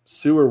those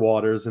sewer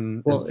waters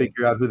and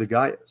figure out who the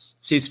guy is.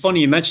 See, it's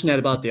funny you mentioned that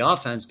about the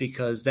offense,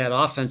 because that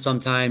offense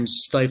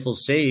sometimes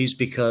stifles saves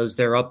because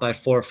they're up by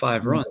 4 or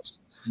 5 runs.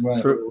 Right.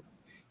 So,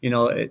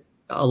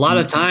 a lot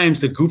of times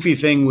the goofy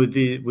thing with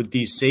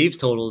these save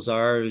totals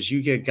is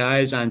you get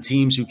guys on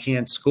teams who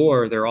can't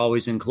score. They're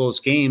always in close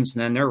games,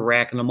 and then they're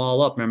racking them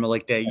all up. Remember,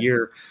 like that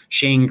year,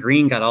 Shane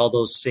Green got all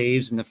those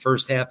saves in the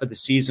first half of the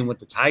season with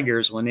the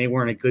Tigers when they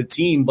weren't a good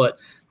team, but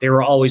they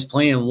were always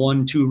playing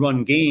 1-2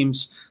 run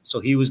games.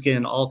 So he was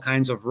getting all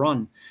kinds of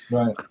run.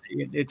 Right.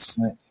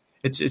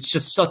 It's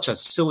just such a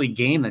silly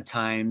game at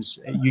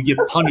times. You get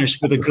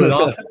punished with a good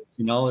offense.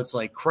 It's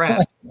like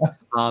crap.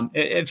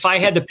 If I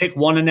had to pick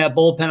one in that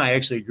bullpen, I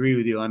actually agree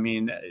with you. I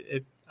mean,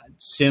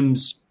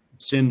 Sims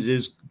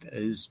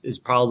is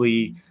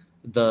probably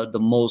the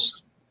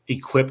most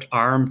equipped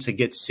arm to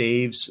get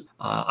saves.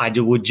 I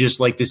would just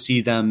like to see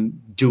them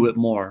do it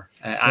more.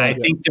 I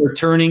think they're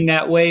turning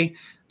that way.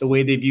 The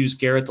way they've used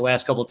Garrett the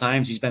last couple of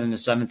times, he's been in the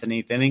 7th and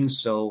 8th innings.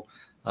 So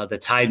the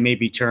tide may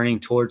be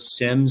turning towards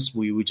Sims.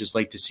 We would just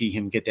like to see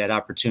him get that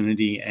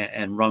opportunity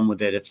and run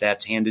with it if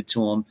that's handed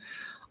to him.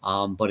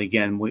 But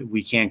again,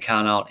 we can't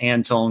count out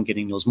Antone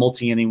getting those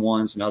multi-inning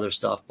ones and other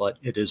stuff, but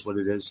it is what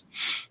it is.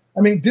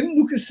 I mean, didn't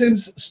Lucas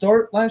Sims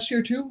start last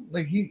year too?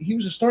 Like he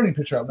was a starting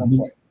pitcher at one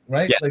point,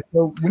 right? Yeah. Like,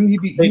 so wouldn't he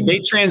be? They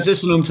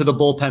transitioned him to the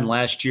bullpen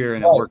last year,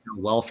 and it worked out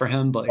well for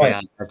him. But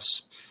yeah,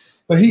 that's.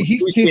 But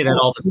he's capable that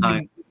all the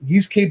time.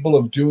 He's capable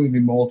of doing the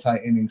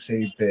multi-inning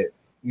save bit.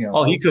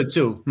 Oh, he could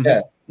too.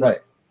 Yeah, right.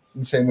 In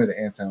the same way that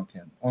Antone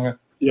can. Okay.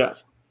 Yeah.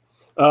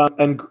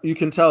 And you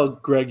can tell,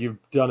 Greg, you've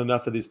done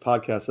enough of these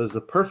podcasts. There's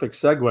a perfect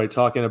segue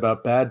talking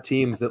about bad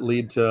teams that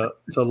lead to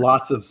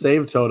lots of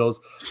save totals,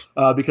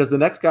 because the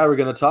next guy we're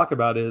going to talk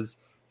about is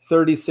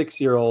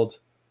 36-year-old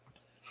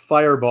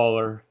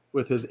fireballer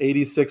with his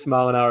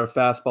 86-mile-an-hour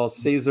fastball,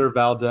 Cesar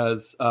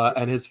Valdez,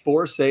 and his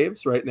 4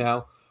 saves right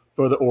now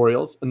for the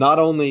Orioles. Not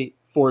only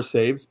 4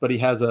 saves, but he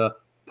has a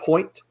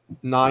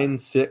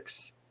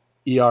 .96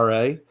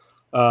 ERA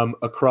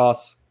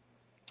across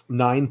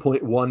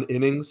 9.1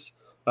 innings.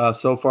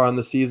 So far on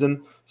the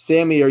season.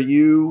 Sammy, are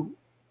you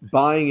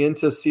buying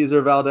into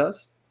Cesar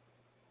Valdez?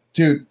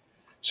 Dude,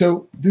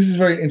 so this is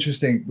very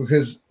interesting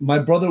because my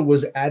brother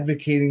was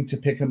advocating to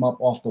pick him up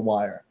off the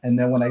wire. And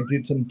then when I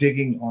did some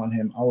digging on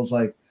him, I was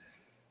like,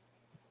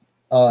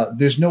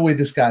 there's no way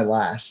this guy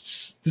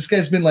lasts. This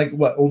guy's been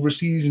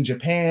overseas in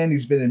Japan.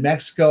 He's been in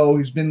Mexico.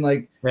 He's been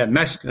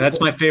that's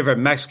my favorite,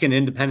 Mexican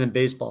independent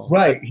baseball.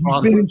 Right. He's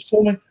been in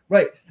so many.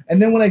 Right. And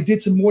then when I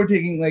did some more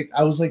digging,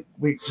 I was like,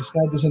 wait, this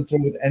guy doesn't throw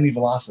with any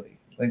velocity.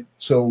 One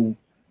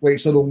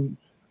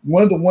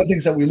of the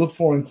things that we look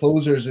for in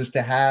closers is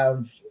to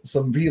have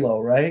some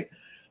velo, right?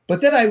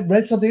 But then I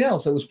read something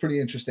else that was pretty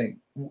interesting.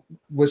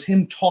 Was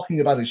him talking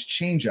about his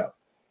changeup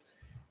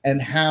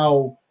and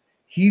how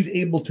he's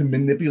able to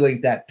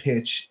manipulate that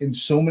pitch in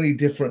so many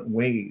different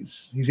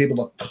ways. He's able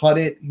to cut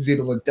it. He's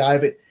able to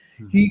dive it.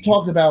 He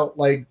talked about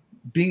like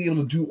being able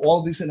to do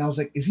all these. And I was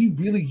like, is he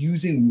really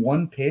using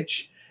one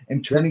pitch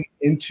and turning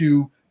it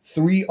into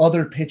 3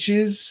 other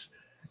pitches?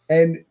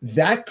 And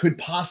that could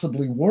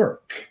possibly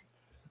work.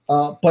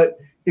 But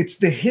it's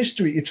the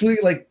history. It's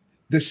really like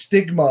the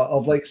stigma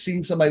of like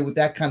seeing somebody with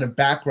that kind of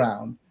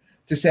background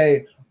to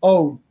say,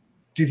 oh,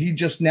 did he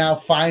just now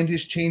find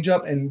his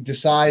changeup and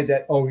decide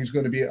that, oh, he's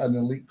going to be an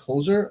elite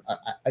closer?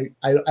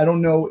 I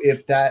don't know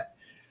if that,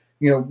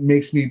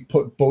 makes me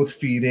put both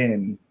feet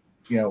in.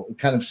 It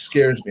kind of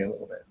scares me a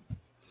little bit.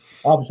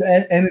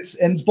 And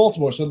it's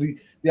Baltimore, so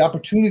the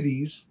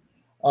opportunities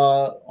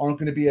aren't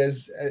going to be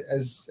as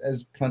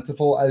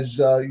plentiful as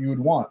you would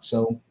want.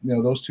 So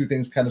those two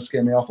things kind of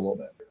scare me off a little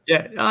bit.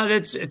 Yeah,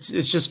 it's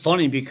just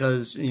funny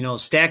because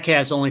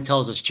Statcast only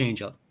tells us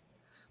changeup.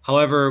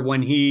 However,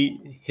 when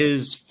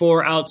his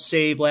 4-out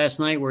save last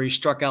night where he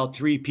struck out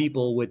 3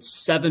 people with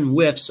 7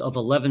 whiffs of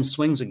 11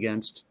 swings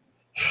against,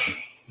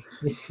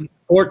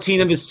 14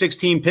 of his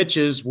 16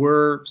 pitches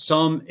were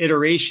some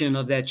iteration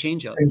of that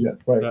changeup.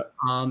 Right.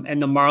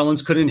 And the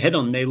Marlins couldn't hit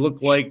him. They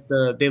looked like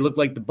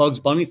the Bugs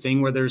Bunny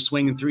thing where they're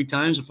swinging 3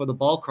 times before the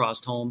ball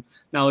crossed home.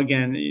 Now,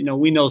 again,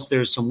 we know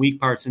there's some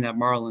weak parts in that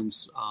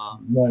Marlins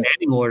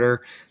batting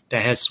order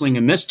that has swing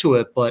and miss to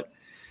it, but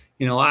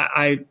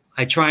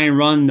I try and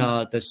run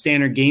the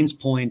standard gains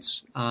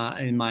points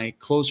in my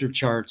closer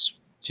charts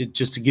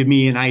just to give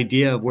me an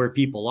idea of where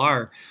people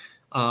are.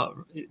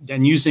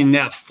 And using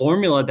that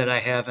formula that I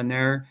have in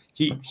there,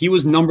 he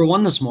was number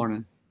 1 this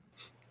morning.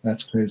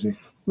 That's crazy.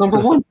 Number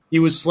 1. He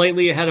was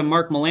slightly ahead of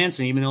Mark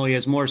Melancon, even though he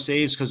has more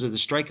saves because of the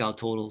strikeout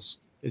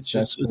totals. It's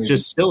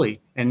just silly.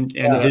 And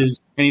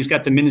he's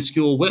got the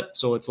minuscule whip.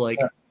 So it's like,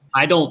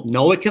 I don't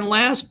know it can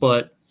last,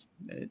 but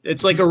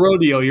it's like a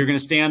rodeo. You're going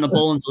to stay on the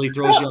bull until he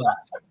throws you off.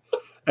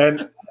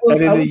 And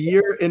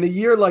in a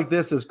year like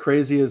this, as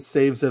crazy as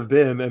saves have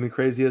been and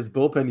crazy as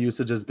bullpen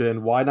usage has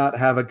been, why not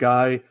have a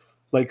guy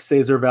like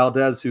Cesar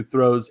Valdez who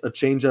throws a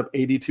changeup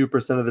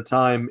 82% of the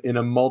time in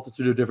a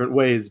multitude of different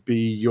ways be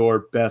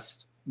your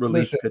best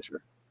relief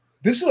pitcher?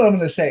 This is what I'm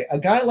going to say. A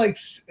guy like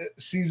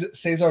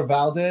Cesar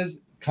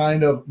Valdez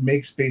kind of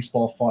makes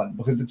baseball fun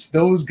because it's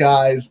those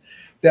guys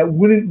that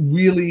wouldn't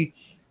really,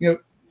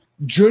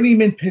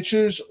 journeyman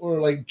pitchers or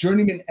like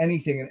journeyman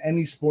anything in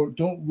any sport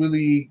don't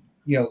really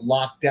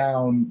lock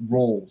down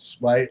roles,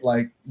 right?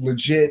 Like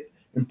legit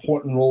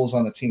important roles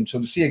on a team. So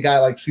to see a guy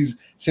like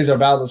Cesar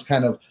Valdez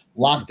kind of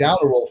lock down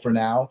a role for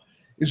now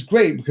is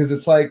great because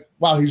it's like,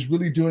 wow, he's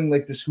really doing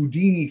like this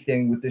Houdini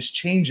thing with this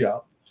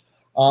changeup.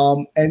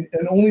 And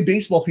only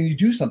baseball can you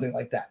do something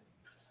like that.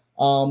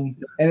 And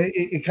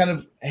it kind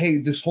of, hey,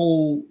 this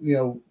whole,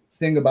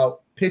 thing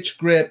about pitch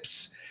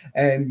grips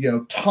and,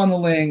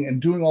 tunneling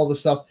and doing all this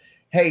stuff.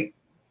 Hey,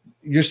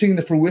 you're seeing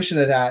the fruition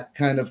of that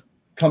kind of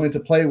come into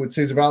play with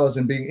Cesar Valdez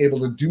and being able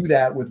to do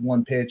that with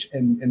one pitch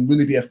and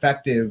really be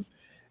effective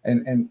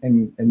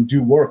and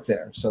do work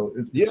there. So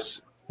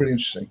it's pretty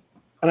interesting.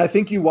 And I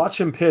think you watch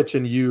him pitch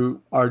and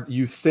you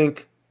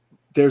think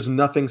there's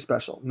nothing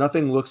special.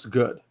 Nothing looks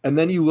good. And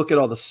then you look at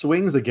all the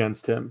swings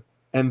against him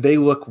and they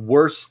look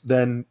worse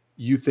than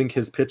you think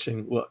his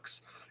pitching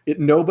looks.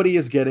 Nobody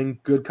is getting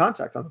good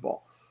contact on the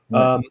ball.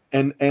 Right.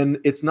 And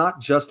it's not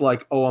just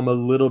like, oh, I'm a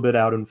little bit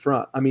out in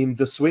front. I mean,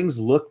 the swings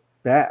look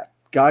bad.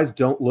 Guys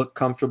don't look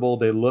comfortable.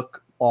 They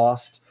look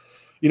lost.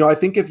 I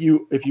think if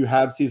you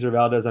have Cesar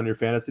Valdez on your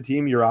fantasy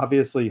team, you're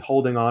obviously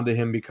holding on to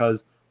him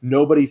because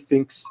nobody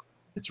thinks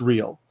it's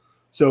real.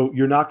 So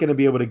you're not going to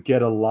be able to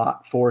get a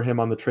lot for him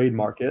on the trade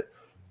market,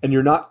 and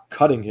you're not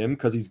cutting him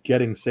because he's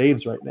getting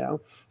saves right now.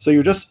 So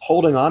you're just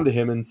holding on to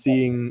him and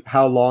seeing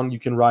how long you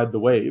can ride the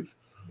wave.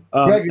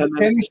 Greg, is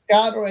Kenny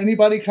Scott or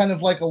anybody kind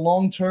of like a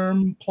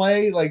long-term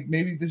play? Like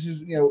maybe this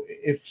is,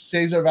 if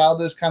Cesar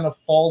Valdez kind of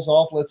falls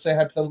off, let's say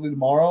hypothetically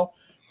tomorrow,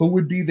 who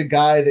would be the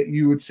guy that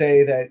you would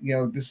say that,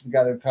 this is the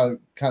guy that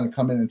kind of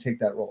come in and take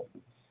that role?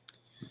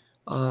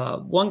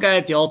 One guy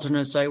at the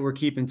alternate site we're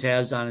keeping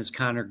tabs on is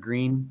Connor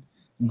Green.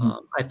 Mm-hmm.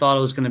 I thought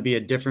it was going to be a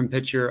different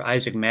pitcher,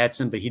 Isaac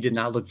Madsen, but he did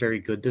not look very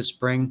good this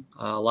spring.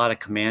 A lot of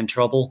command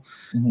trouble.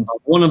 Mm-hmm.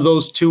 One of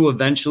those two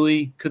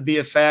eventually could be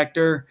a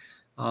factor.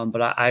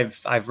 But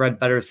I've read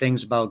better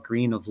things about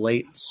Green of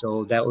late,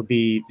 so that would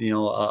be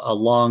a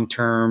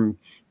long-term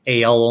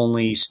AL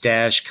only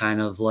stash kind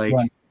of like.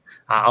 Right.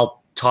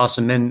 I'll toss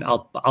him in.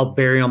 I'll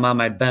bury him on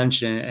my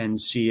bench and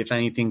see if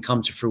anything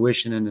comes to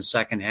fruition in the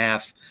second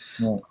half.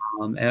 Right.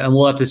 And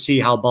we'll have to see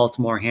how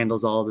Baltimore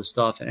handles all this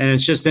stuff. And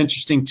it's just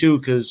interesting too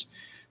because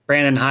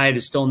Brandon Hyde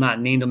is still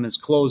not named him as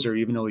closer,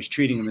 even though he's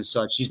treating him as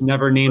such. He's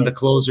never named a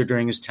closer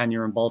during his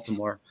tenure in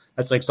Baltimore.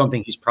 That's like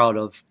something he's proud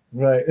of.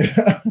 Right.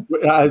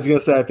 I was going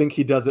to say, I think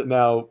he does it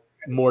now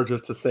more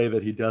just to say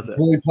that he does it.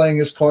 Really playing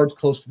his cards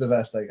close to the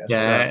vest, I guess.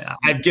 Yeah, right.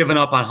 I've given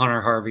up on Hunter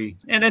Harvey.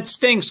 And it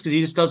stinks because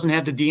he just doesn't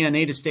have the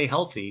DNA to stay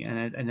healthy.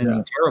 And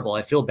it's terrible.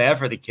 I feel bad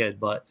for the kid,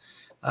 but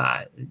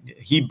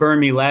he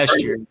burned me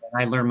last year, and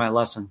I learned my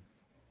lesson.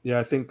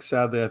 Yeah,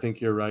 sadly, I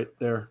think you're right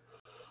there.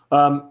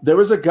 There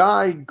was a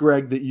guy,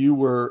 Greg, that you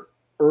were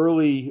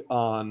early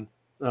on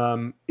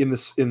in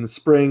the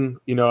spring.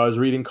 I was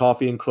reading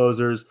Coffee and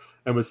Closers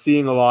and was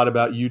seeing a lot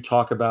about you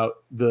talk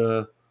about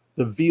the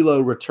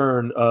velo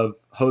return of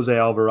Jose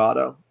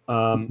Alvarado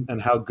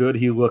and how good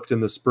he looked in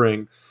the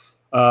spring.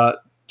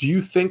 Do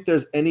you think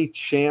there's any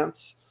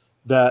chance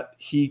that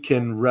he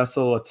can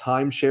wrestle a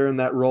timeshare in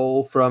that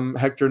role from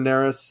Hector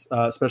Neris,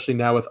 especially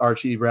now with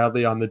Archie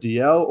Bradley on the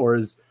DL, or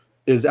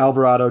is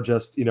Alvarado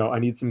just, I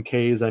need some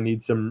Ks, I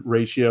need some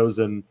ratios,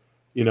 and,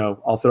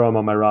 I'll throw him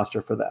on my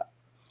roster for that?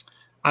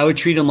 I would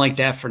treat him like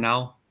that for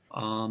now.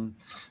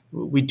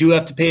 We do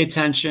have to pay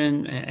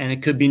attention, and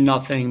it could be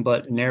nothing,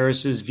 but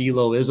Neris's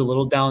velo is a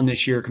little down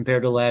this year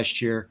compared to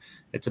last year.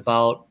 It's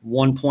about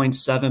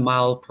 1.7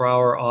 mile per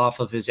hour off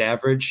of his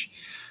average.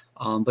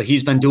 But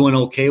he's been doing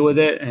okay with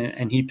it,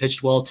 and he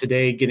pitched well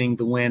today, getting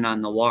the win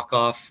on the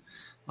walk-off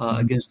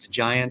against the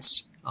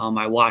Giants.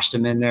 I watched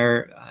him in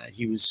there.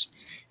 He was,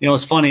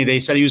 it's funny. They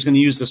said he was going to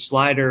use the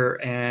slider,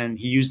 and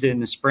he used it in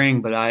the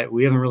spring, but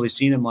we haven't really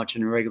seen him much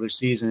in the regular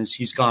season as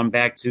he's gone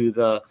back to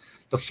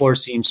the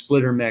four-seam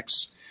splitter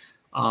mix.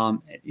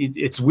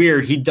 It's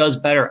weird. He does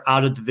better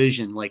out of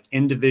division. Like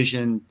in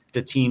division,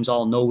 the teams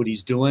all know what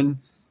he's doing,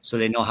 so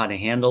they know how to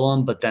handle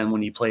him. But then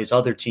when he plays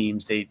other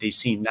teams, they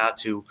seem not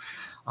to.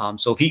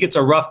 So if he gets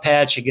a rough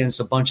patch against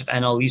a bunch of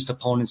NL East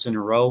opponents in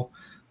a row,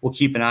 we'll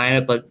keep an eye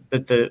on it. But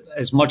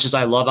as much as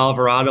I love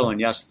Alvarado, and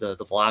yes, the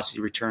velocity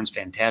return is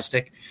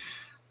fantastic,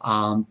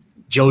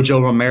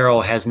 Jojo Romero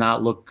has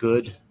not looked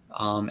good,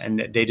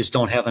 and they just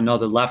don't have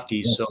another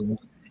lefty. So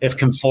if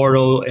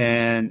Conforto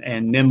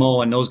and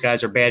Nimmo and those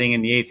guys are batting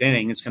in the eighth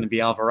inning, it's going to be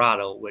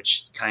Alvarado,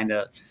 which kind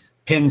of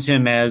pins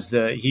him as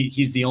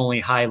he's the only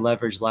high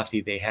leverage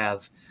lefty they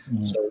have.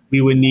 Mm-hmm. So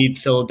we would need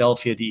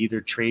Philadelphia to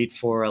either trade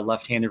for a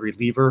left-handed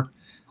reliever,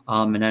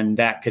 and then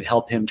that could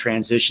help him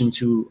transition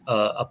to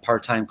a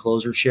part-time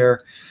closer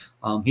share.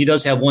 He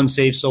does have one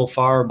save so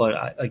far,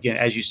 but again,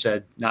 as you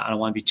said, I don't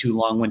want to be too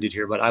long-winded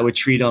here, but I would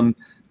treat him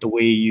the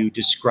way you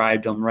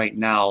described him right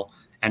now.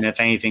 And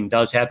if anything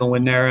does happen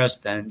with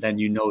Neris, then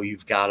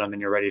you've got him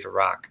and you're ready to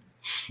rock.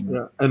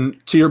 Yeah, and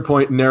to your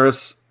point,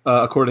 Neris,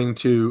 according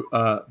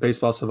to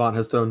Baseball Savant,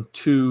 has thrown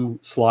 2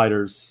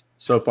 sliders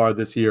so far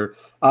this year,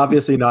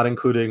 obviously not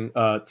including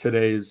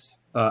today's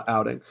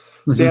outing.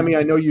 Mm-hmm. Sammy,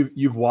 I know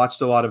you've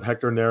watched a lot of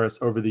Hector Neris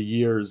over the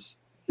years.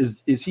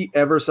 Is he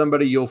ever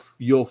somebody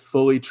you'll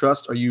fully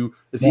trust?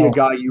 Is he a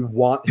guy you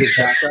want his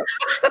backup?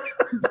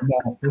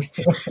 No,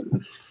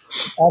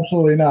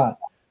 absolutely not.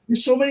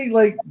 There's so many,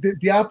 like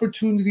the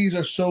opportunities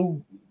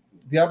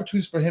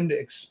for him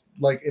to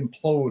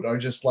implode are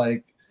just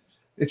like,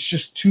 it's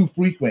just too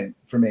frequent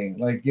for me.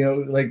 Like,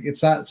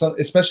 it's not so,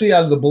 especially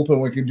out of the bullpen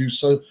where it can do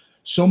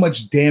so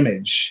much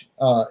damage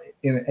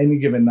in any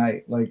given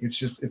night. Like,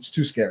 it's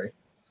too scary.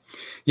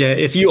 Yeah,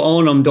 if you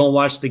own him, don't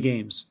watch the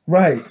games.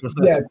 Right.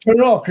 Yeah, turn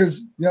it off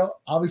because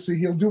obviously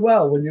he'll do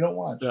well when you don't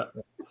watch.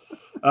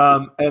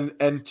 Yeah.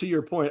 And to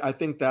your point, I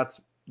think that's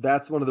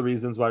one of the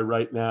reasons why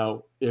right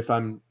now, if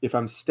I'm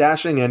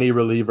stashing any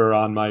reliever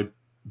on my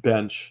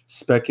bench,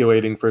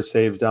 speculating for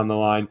saves down the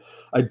line,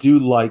 I do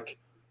like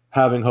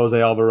having Jose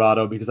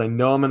Alvarado because I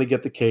know I'm going to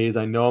get the Ks,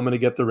 I know I'm going to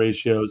get the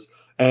ratios,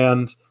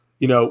 and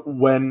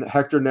when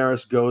Hector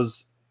Neris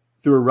goes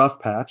through a rough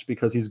patch,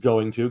 because he's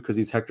because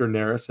he's Hector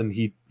Neris and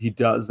he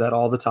does that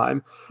all the time,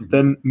 mm-hmm.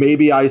 then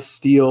maybe I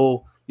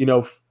steal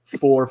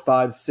 4,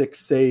 5, 6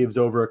 saves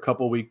over a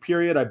couple week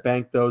period. I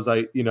bank those,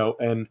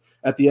 and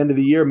at the end of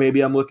the year,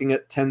 maybe I'm looking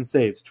at 10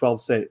 saves, 12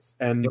 saves.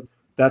 And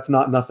that's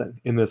not nothing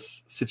in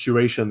this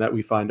situation that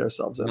we find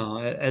ourselves in. No,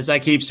 as I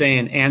keep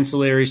saying,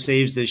 ancillary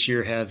saves this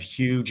year have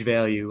huge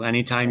value.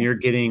 Anytime you're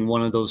getting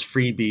one of those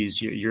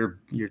freebies,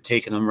 you're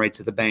taking them right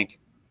to the bank.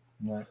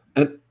 Right.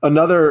 And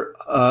another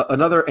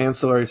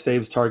ancillary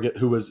saves target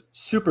who was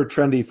super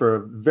trendy for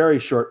a very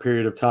short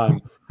period of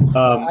time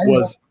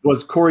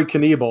was Corey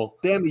Knebel.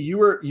 Sammy, you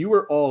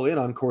were all in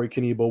on Corey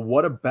Knebel.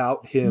 What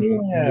about him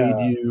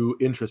made you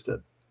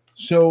interested?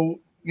 So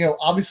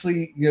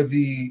obviously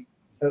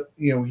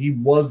he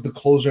was the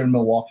closer in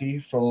Milwaukee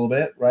for a little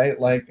bit, right?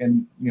 Like,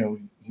 and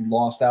he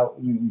lost out,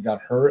 he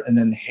got hurt, and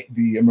then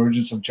the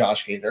emergence of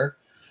Josh Hader.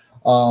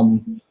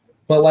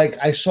 But like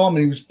I saw him,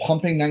 and he was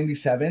pumping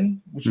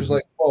 97, which was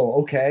like, oh,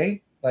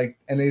 okay. Like,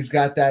 and he's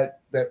got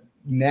that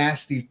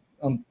nasty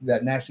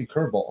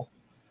curveball.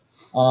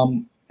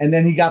 And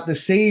then he got the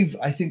save,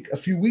 I think, a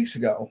few weeks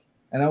ago,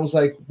 and I was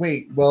like,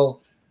 wait,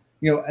 well,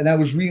 and I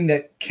was reading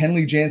that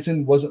Kenley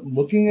Jansen wasn't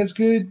looking as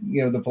good.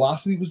 The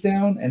velocity was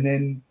down, and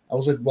then I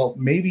was like, well,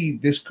 maybe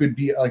this could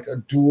be like a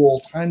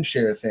dual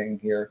timeshare thing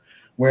here,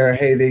 where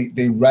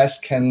they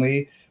rest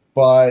Kenley.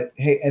 But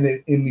hey, and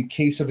in the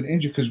case of an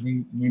injury, because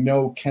we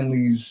know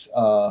Kenley's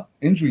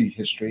injury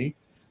history,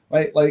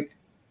 right? Like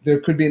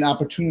there could be an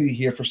opportunity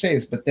here for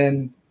saves. But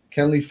then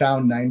Kenley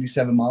found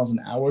 97 miles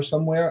an hour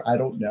somewhere. I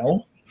don't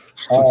know,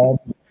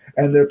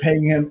 and they're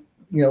paying him,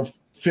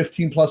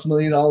 $15+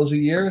 million a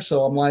year.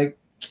 So I'm like,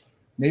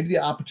 maybe the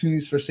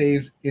opportunities for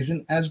saves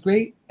isn't as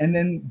great. And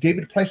then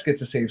David Price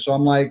gets a save. So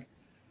I'm like,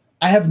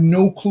 I have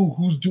no clue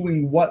who's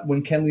doing what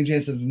when Kenley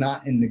Jansen's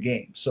not in the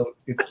game. So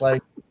it's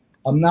like,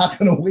 I'm not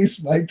going to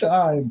waste my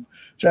time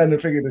trying to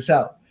figure this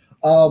out.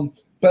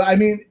 But I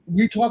mean,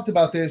 we talked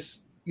about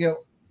this,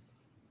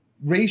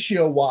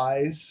 ratio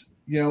wise,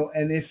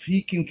 and if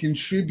he can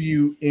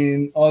contribute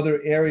in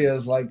other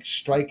areas like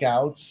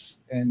strikeouts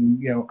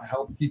and,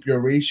 help keep your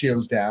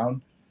ratios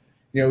down,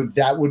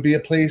 that would be a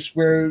place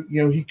where,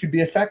 he could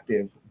be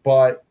effective.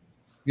 But,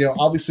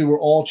 obviously we're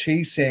all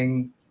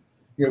chasing,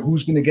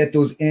 who's going to get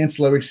those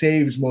ancillary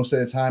saves most of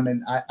the time.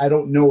 And I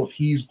don't know if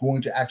he's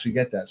going to actually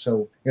get that.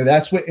 So,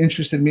 that's what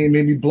interested me and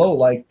made me blow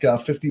like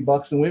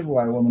 $50 in waiver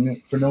wire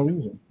for no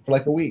reason for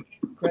like a week.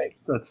 Great.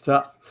 That's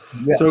tough.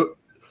 Yeah. So,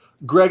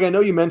 Greg, I know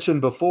you mentioned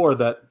before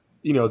that,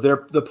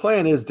 the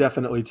plan is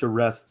definitely to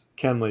rest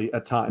Kenley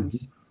at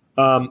times.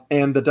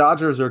 And the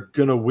Dodgers are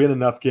going to win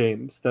enough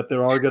games that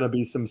there are going to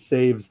be some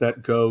saves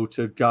that go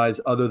to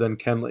guys other than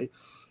Kenley.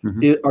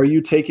 Are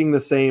you taking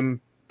the same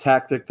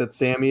tactic that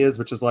Sammy is,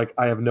 which is like,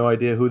 I have no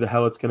idea who the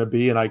hell it's going to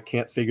be and I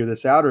can't figure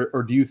this out?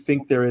 Or do you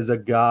think there is a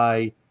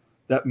guy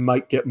that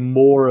might get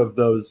more of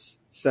those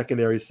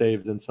secondary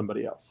saves than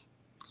somebody else?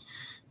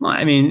 Well,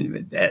 I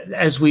mean,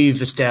 as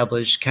we've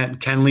established,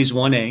 Kenley's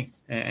 1A,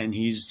 and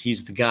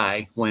he's the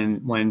guy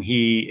when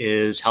he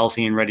is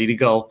healthy and ready to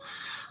go.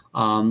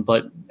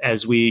 But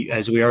as we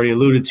already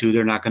alluded to,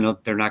 they're not gonna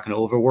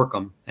overwork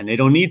him, and they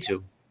don't need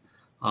to.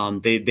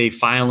 They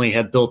finally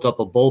have built up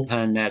a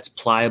bullpen that's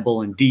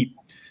pliable and deep,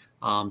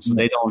 so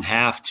they don't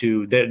have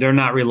to. They're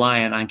not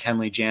reliant on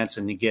Kenley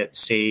Jansen to get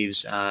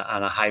saves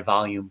on a high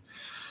volume.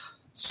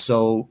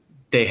 So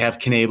they have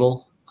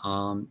Knebel.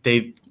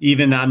 They've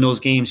even on those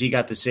games he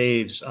got the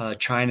saves.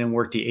 Treinen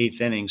worked the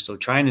 8th inning, so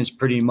Treinen's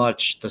pretty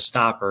much the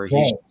stopper.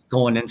 He's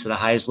going into the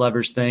highest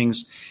leverage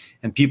things,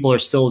 and people are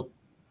still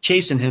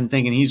chasing him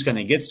thinking he's going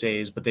to get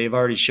saves, but they've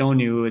already shown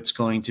you it's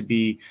going to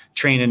be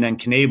Treinen and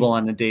Knebel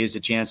on the days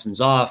that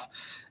Jansen's off.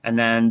 And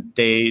then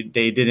they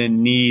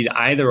didn't need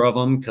either of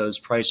them because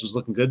Price was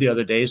looking good the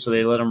other day, so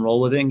they let him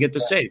roll with it and get the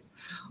save.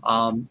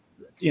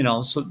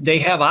 So they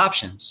have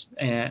options,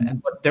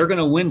 but they're going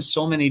to win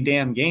so many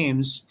damn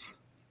games.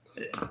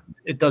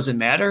 It doesn't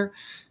matter.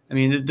 I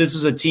mean, this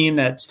is a team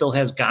that still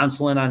has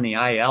Gonsolin on the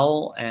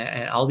IL,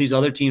 and all these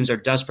other teams are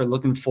desperate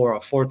looking for a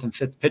 4th and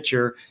 5th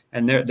pitcher,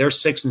 and their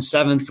 6th and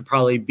 7th could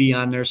probably be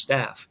on their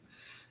staff.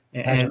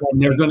 And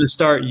they're going to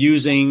start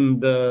using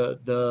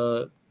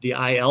the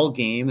IL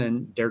game,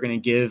 and they're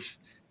going to give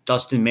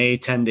Dustin May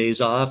 10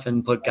 days off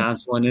and put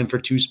Gonsolin in for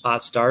 2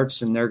 spot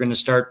starts, and they're going to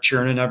start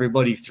churning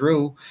everybody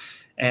through.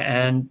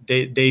 And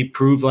they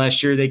proved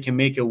last year they can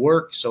make it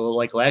work. So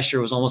like last year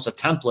was almost a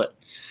template.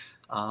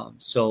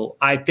 So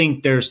I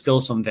think there's still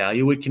some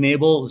value with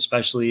Knebel,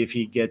 especially if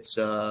he gets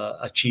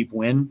a cheap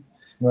win.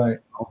 Right.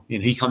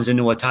 He comes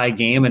into a tie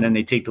game and then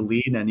they take the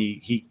lead and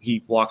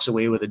he walks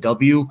away with a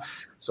W.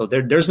 So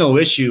there's no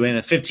issue in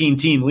a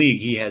 15-team league.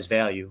 He has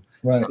value.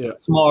 Right. The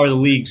smaller the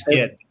leagues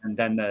get, and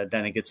then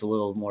it gets a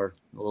little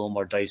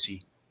more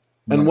dicey.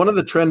 And one of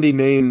the trendy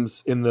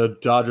names in the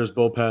Dodgers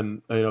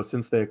bullpen,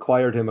 since they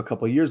acquired him a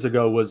couple of years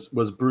ago, was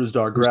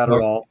Brusdar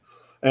Graterol.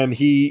 And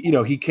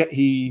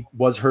he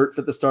was hurt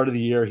for the start of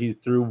the year. He's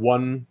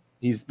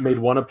made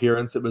one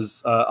appearance. It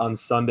was on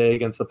Sunday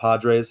against the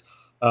Padres.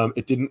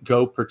 It didn't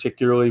go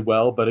particularly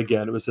well, but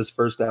again, it was his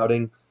first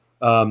outing.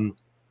 And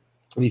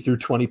he threw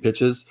 20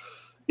 pitches.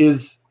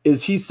 Is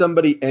he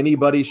somebody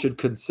anybody should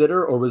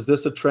consider, or was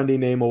this a trendy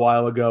name a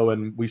while ago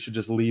and we should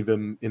just leave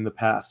him in the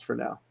past for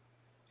now?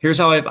 Here's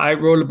how I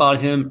wrote about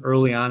him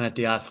early on at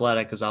The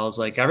Athletic, because I was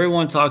like,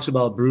 everyone talks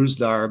about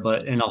Brusdar,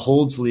 but in a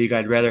holds league,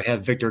 I'd rather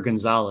have Victor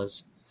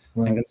Gonzalez.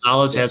 Right. And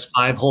Gonzalez has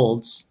 5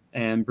 holds,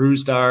 and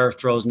Brusdar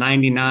throws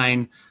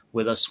 99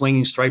 with a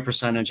swinging strike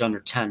percentage under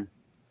 10.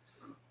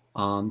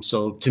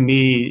 So to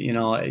me,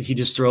 he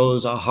just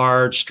throws a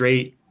hard,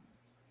 straight,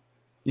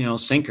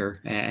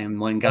 sinker. And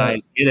when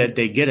guys get it,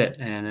 they get it.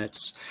 And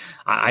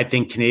I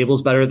think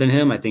Knebel's better than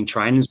him. I think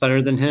Treinen's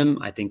better than him.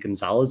 I think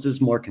Gonzalez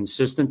is more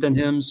consistent than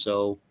him.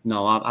 So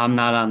no, I'm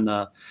not on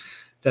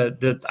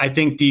the I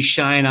think the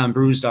shine on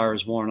Brusdar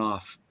is worn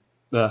off.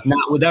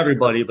 Not with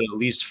everybody, but at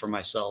least for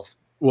myself.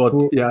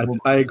 Well, yeah,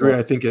 I agree.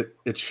 I think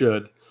it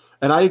should.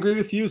 And I agree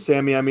with you,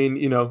 Sammy. I mean,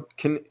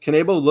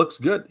 Knebel looks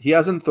good. He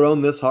hasn't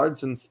thrown this hard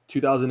since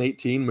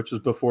 2018, which was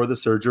before the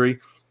surgery.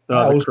 The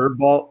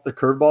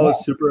curveball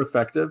is super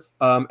effective.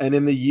 And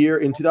in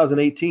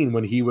 2018,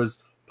 when he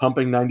was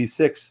pumping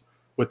 96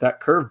 with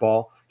that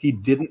curveball, he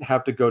didn't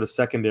have to go to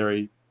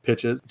secondary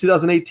pitches.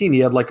 2018, he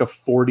had like a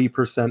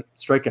 40%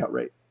 strikeout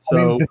rate.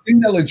 So the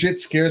thing that legit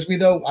scares me,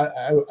 though,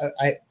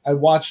 I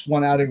watched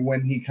one outing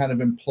when he kind of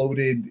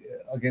imploded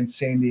against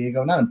San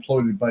Diego. Not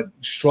imploded, but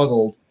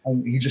struggled.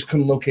 And he just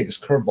couldn't locate his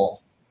curveball.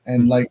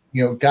 And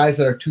guys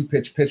that are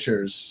 2-pitch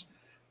pitchers,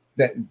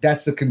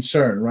 that's the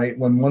concern, right?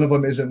 When one of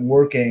them isn't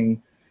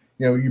working,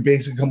 you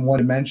basically become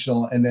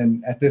one-dimensional. And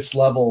then at this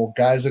level,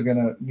 guys are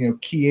gonna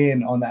key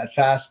in on that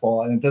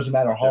fastball, and it doesn't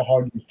matter how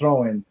hard you're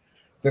throwing.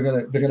 they're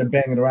gonna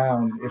bang it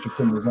around if it's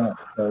in the zone.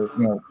 So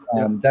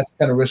that's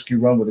kind of risky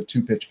run with a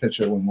 2-pitch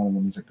pitcher when one of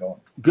them isn't going.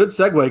 Good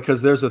segue,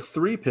 because there's a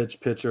 3-pitch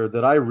pitcher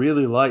that I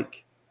really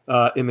like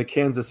in the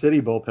Kansas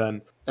City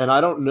bullpen, and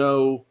I don't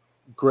know,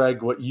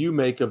 Greg, what you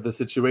make of the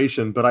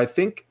situation, but I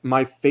think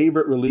my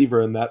favorite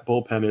reliever in that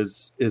bullpen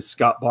is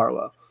Scott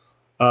Barlow,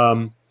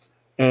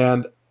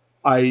 and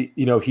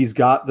he's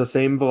got the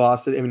same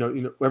velocity. I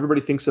mean,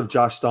 everybody thinks of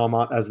Josh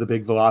Stallmont as the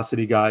big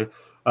velocity guy.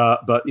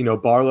 But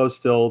Barlow's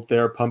still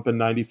there pumping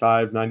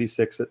 95,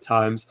 96 at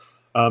times.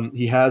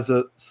 He has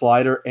a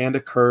slider and a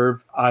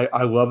curve.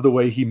 I love the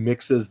way he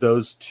mixes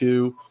those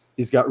two.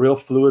 He's got real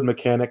fluid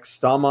mechanics.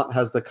 Stallmont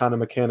has the kind of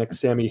mechanics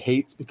Sammy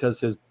hates because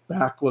his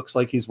back looks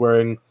like he's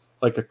wearing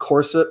like a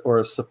corset or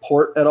a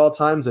support at all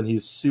times, and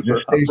he's super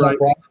upright.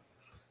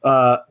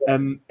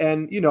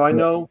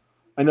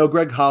 I know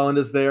Greg Holland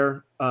is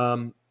there.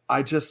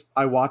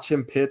 I watch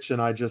him pitch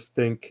and I just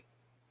think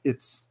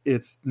it's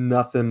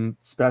nothing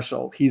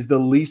special. He's the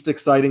least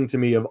exciting to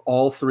me of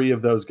all three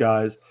of those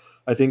guys.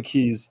 I think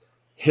he's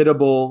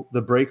hittable.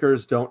 The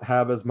breakers don't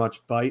have as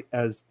much bite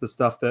as the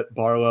stuff that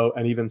Barlow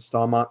and even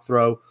Stallmont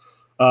throw.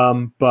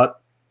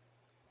 But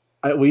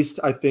at least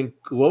I think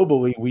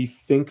globally we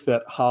think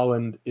that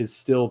Holland is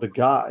still the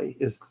guy.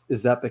 Is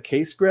that the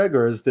case, Greg,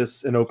 or is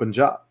this an open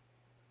job?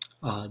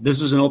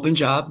 This is an open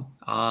job.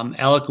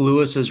 Alec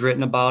Lewis has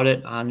written about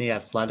it on The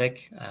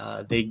Athletic.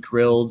 They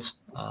grilled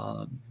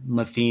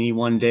Matheny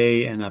one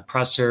day in a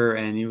presser,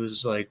 and he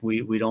was like,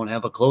 we don't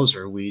have a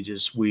closer.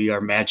 We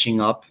are matching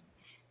up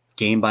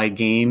game by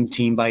game,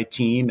 team by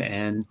team.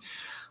 And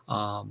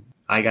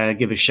I got to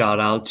give a shout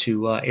out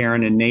to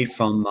Aaron and Nate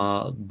from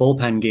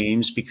Bullpen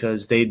Games,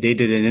 because they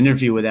did an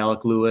interview with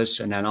Alec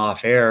Lewis, and then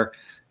off air,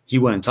 he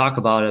wouldn't talk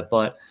about it,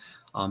 but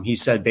he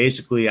said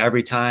basically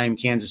every time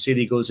Kansas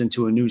City goes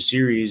into a new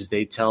series,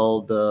 they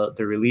tell the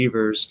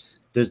relievers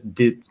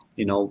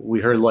we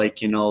heard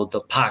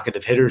the pocket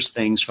of hitters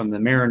things from the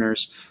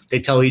Mariners. They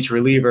tell each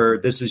reliever,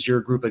 this is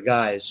your group of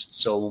guys.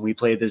 So when we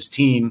play this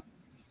team,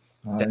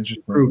 that's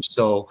your group.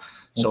 So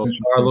if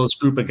Barlow's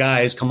group of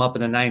guys come up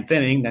in the 9th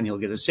inning, then he'll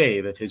get a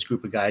save. If his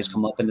group of guys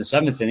come up in the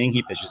 7th inning,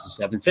 he pitches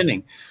the 7th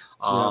inning.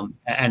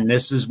 And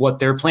this is what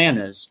their plan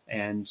is.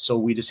 And so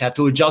we just have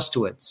to adjust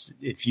to it.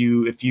 If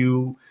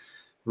you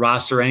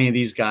roster any of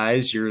these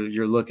guys,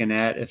 you're looking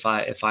at, if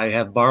I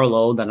have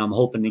Barlow, then I'm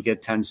hoping to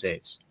get 10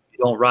 saves. You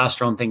don't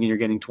roster them thinking you're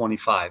getting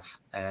 25.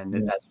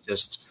 And that's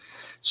just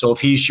 – so if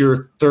he's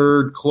your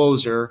third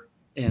closer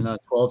in a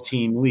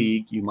 12-team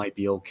league, you might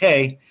be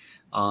okay.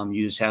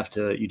 You just have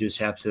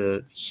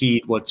to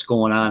heed what's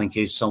going on in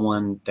case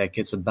someone that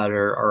gets a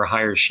better or a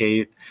higher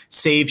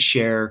save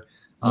share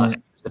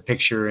the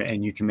picture,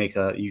 and you can make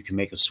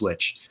a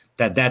switch.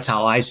 That's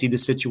how I see the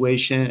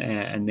situation,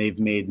 and they've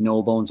made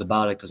no bones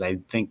about it, because I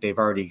think they've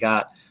already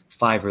got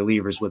 5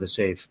 relievers with a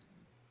save.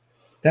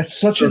 That's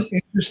such an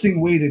interesting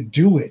way to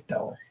do it,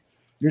 though.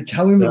 You're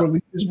telling the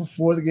relievers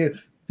before the game,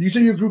 these are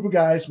your group of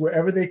guys.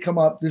 Wherever they come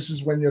up, this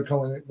is when you're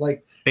going.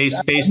 Like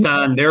based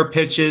on their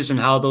pitches and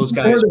how those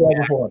guys.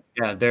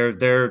 Yeah,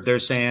 they're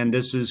saying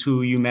this is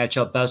who you match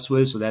up best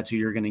with, so that's who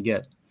you're going to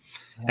get.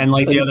 And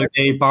like the other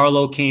day,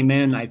 Barlow came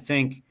in, I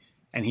think,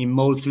 and he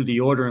mowed through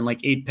the order in like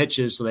 8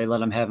 pitches, so they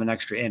let him have an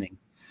extra inning.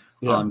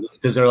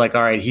 Because they're like,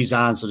 all right, he's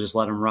on, so just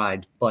let him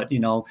ride. But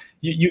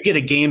you get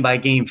a game by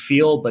game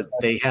feel, but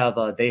they have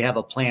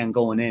a plan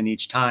going in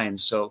each time.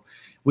 So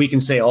we can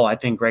say, oh, I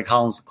think Greg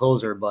Holland's the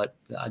closer, but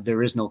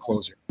there is no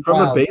closer. From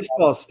a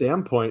baseball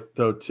standpoint,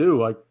 though, too,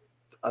 like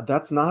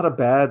that's not a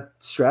bad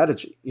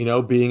strategy.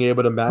 Being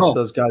able to match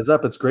those guys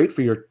up, it's great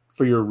for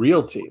your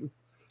real team,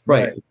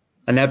 right?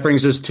 And that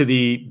brings us to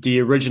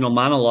the original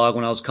monologue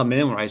when I was coming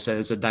in, where I said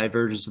it's a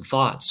divergence of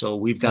thought. So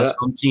we've got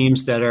some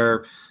teams that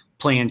are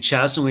playing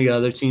chess, and we got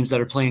other teams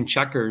that are playing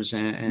checkers.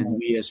 And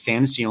we as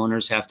fantasy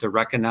owners have to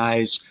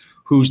recognize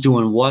who's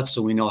doing what,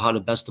 so we know how to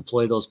best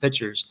deploy those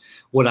pitchers.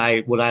 Would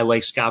I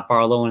like Scott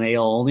Barlow in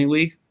AL only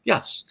league?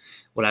 Yes.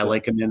 Would I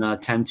like him in a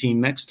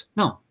 10-team mixed?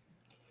 No.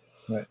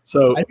 Right.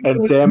 So,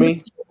 and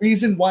Sammy? The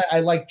reason why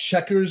I like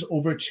checkers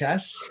over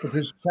chess,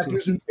 because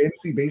checkers in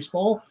fantasy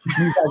baseball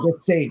means I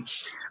get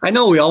saves. I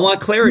know, we all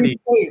want clarity.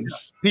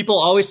 People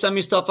always send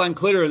me stuff on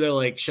Twitter. They're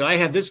like, should I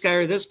have this guy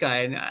or this guy?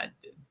 And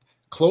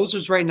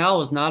closers right now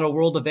is not a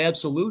world of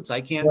absolutes.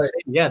 I can't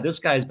say, this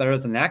guy is better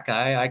than that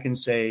guy. I can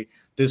say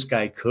this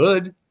guy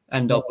could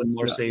end up with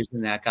more saves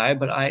than that guy,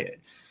 but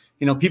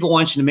people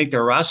want you to make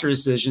their roster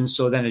decisions,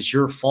 so then it's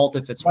your fault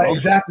if it's wrong.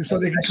 Exactly. So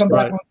they can come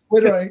back on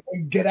Twitter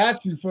and get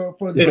at you for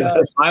the.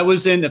 If I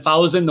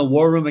was in the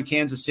war room in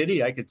Kansas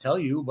City, I could tell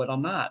you, but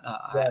I'm not.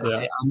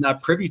 I'm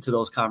not privy to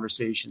those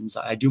conversations.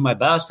 I do my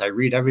best. I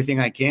read everything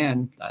I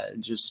can. I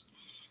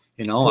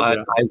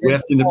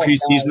whiffed in the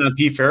preseason on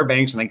Pete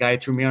Fairbanks, and the guy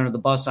threw me under the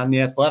bus on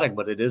The Athletic,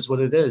 but it is what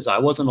it is. I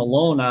wasn't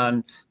alone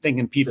on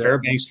thinking Pete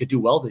Fairbanks could do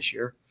well this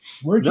year.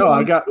 On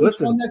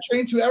that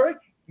train too, Eric?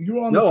 You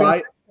were on the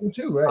train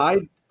too,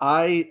 right?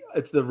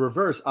 It's the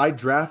reverse. I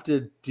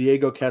drafted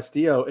Diego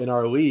Castillo in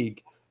our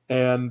league,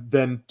 and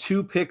then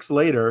 2 picks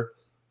later,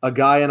 a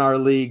guy in our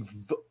league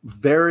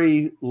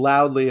very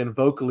loudly and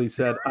vocally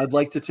said, "I'd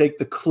like to take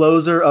the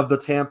closer of the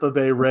Tampa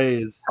Bay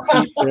Rays,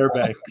 Pete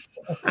Fairbanks."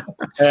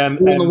 And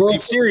in the World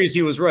Series,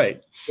 he was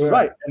right.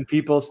 Right. And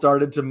people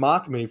started to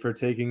mock me for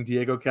taking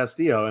Diego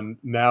Castillo, and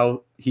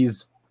now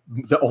he's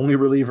the only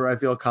reliever I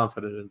feel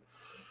confident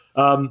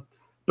in.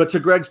 But to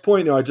Greg's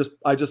point, I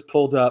just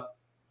pulled up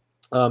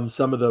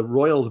some of the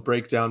Royals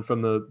breakdown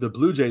from the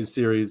Blue Jays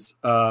series,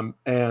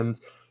 and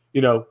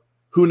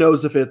who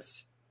knows if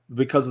it's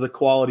because of the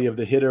quality of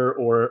the hitter,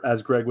 or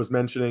as Greg was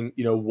mentioning,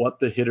 what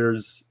the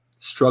hitters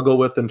struggle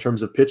with in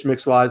terms of pitch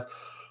mix wise.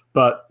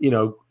 But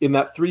in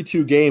that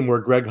 3-2 game where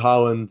Greg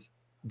Holland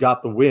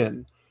got the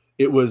win,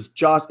 it was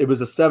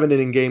a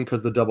 7-inning game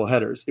because the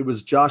doubleheaders. It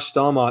was Josh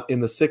Stallmont in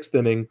the 6th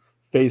inning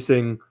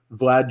facing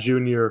Vlad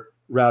Jr.,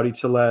 Rowdy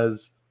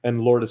Tellez, and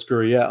Lourdes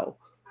Gurriel.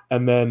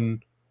 And then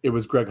it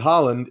was Greg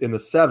Holland in the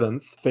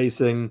 7th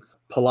facing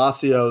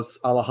Palacios,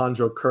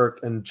 Alejandro Kirk,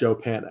 and Joe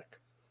Panik.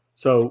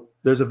 So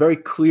there's a very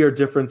clear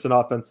difference in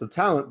offensive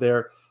talent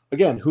there.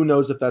 Again, who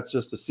knows if that's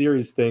just a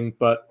series thing,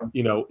 but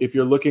if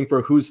you're looking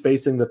for who's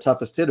facing the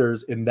toughest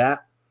hitters in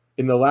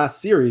the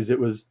last series, it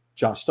was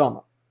Josh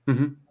Stallmont.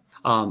 Mm-hmm.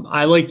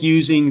 I like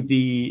using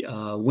the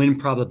win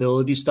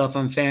probability stuff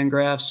on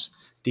Fangraphs,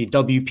 the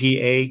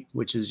WPA,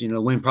 which is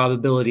win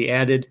probability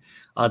added,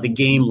 the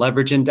game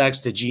leverage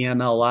index, the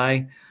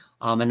GMLI,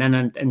 and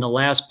then in the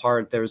last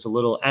part there's a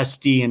little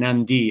SD and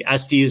MD.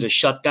 SD is a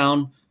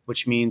shutdown,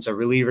 which means a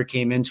reliever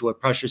came into a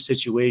pressure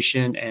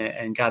situation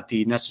and got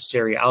the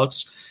necessary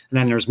outs. And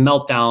then there's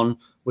meltdown,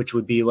 which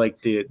would be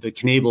like the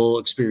Knebel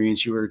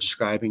experience you were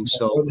describing.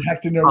 So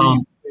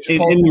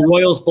in the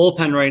Royals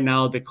bullpen right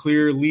now, the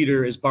clear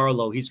leader is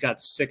Barlow. He's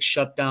got 6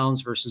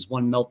 shutdowns versus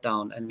 1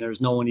 meltdown, and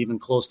there's no one even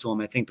close to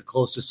him. I think the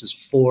closest is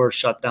 4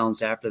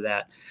 shutdowns after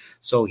that.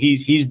 So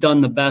he's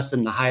done the best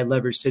in the high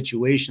leverage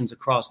situations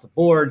across the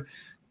board.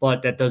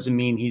 But that doesn't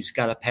mean he's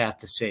got a path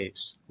to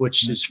saves,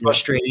 which is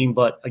frustrating.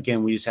 But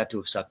again, we just have to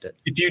accept it.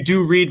 If you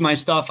do read my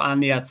stuff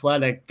on The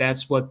Athletic,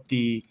 that's what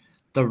the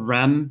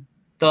REM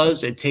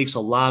does. It takes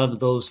a lot of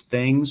those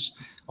things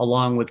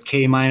along with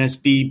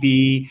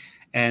K-BB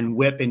and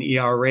WHIP and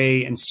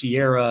ERA and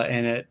Sierra.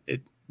 And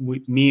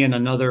me and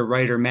another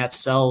writer, Matt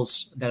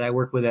Sells, that I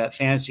work with at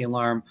Fantasy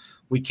Alarm,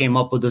 we came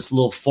up with this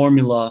little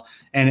formula.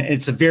 And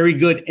it's a very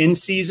good in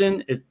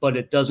season, but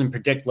it doesn't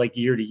predict like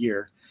year to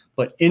year.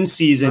 But in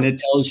season, it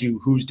tells you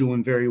who's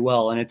doing very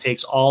well. And it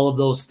takes all of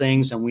those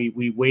things, and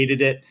we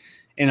weighted it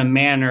in a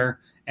manner,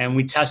 and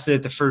we tested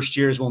it the first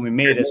years when we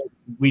made it.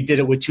 We did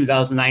it with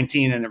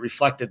 2019, and it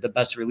reflected the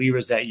best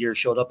relievers that year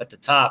showed up at the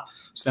top.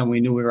 So then we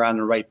knew we were on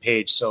the right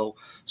page. So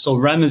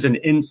REM is an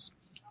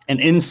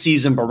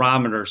in-season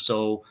barometer.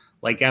 So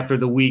like after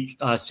the week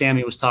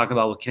Sammy was talking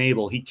about with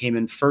Knebel, he came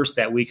in first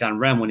that week on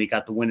REM when he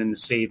got the win and the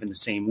save in the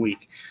same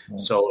week.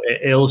 So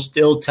it'll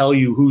still tell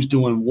you who's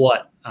doing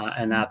what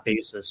on that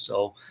basis.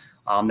 So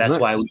that's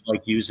why we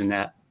like using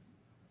that.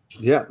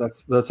 Yeah,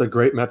 that's a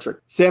great metric.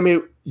 Sammy,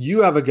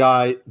 you have a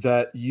guy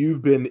that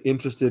you've been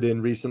interested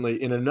in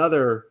recently in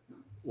another,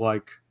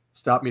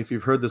 stop me if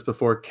you've heard this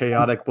before,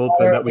 chaotic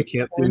bullpen that we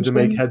can't seem to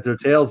make heads or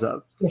tails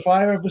of. The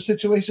fire of the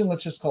situation,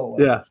 let's just call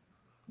it.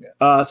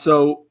 Yeah.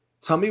 So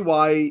tell me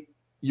why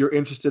you're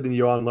interested in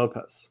Yoan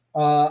Lopez.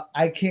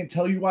 I can't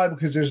tell you why,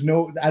 because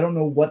I don't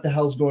know what the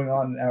hell's going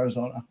on in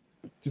Arizona,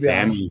 to be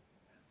honest.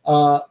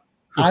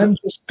 I'm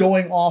just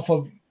going off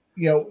of,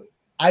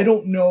 I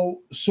don't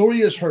know.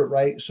 Soria's hurt,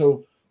 right?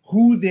 So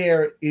who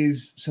there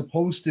is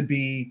supposed to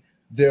be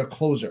their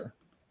closer?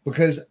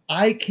 Because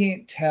I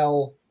can't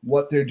tell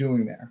what they're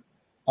doing there.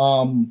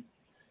 I'm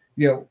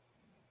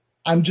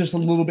just a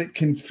little bit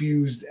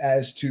confused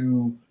as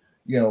to,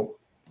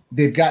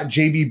 they've got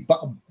JB,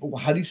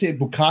 how do you say it?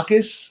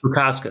 Bukauskas?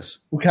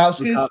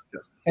 Bukauskas.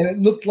 And it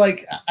looked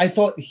like, I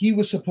thought he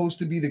was supposed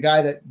to be the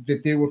guy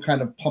that they were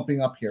kind of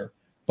pumping up here.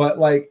 But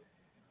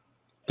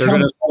they're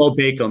going to slow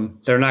bake him.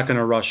 They're not going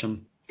to rush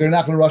him. They're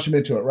not going to rush him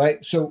into it,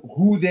 right? So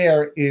who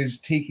there is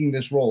taking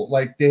this role?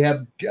 They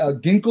have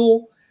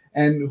Ginkel,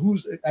 and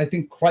I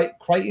think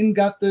Crichton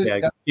got the.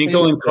 Yeah,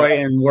 Ginkel and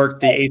Crichton worked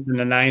the 8th and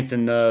the 9th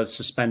in the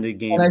suspended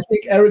game. And I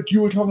think, Eric,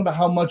 you were talking about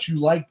how much you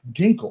like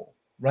Ginkel,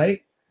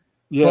 right?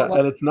 Yeah,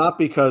 and it's not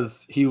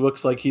because he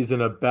looks like he's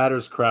in a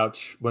batter's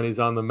crouch when he's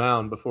on the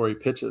mound before he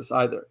pitches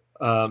either.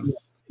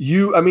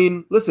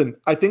 Listen,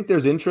 I think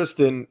there's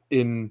interest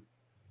in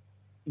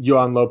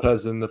Yoan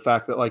Lopez and the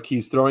fact that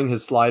he's throwing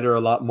his slider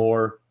a lot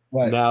more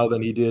now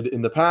than he did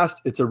in the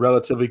past. It's a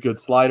relatively good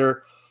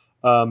slider.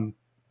 I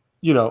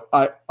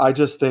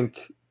just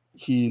think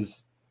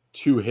he's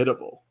too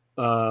hittable.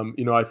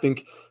 I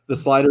think the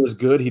slider is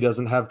good. He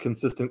doesn't have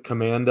consistent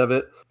command of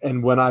it.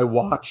 And when I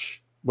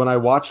watch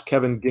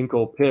Kevin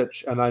Ginkel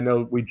pitch, and I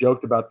know we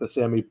joked about this,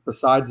 Sammy,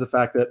 besides the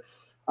fact that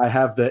I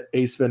have the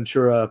Ace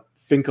Ventura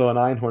Finkel and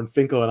Einhorn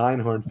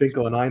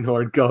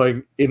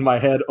going in my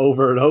head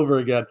over and over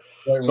again.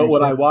 But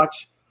when I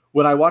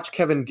watch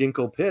Kevin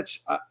Ginkel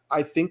pitch,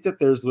 I think that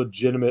there's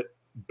legitimate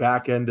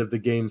back end of the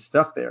game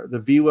stuff there. The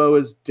velo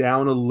is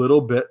down a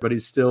little bit, but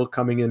he's still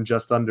coming in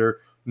just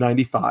under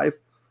 95.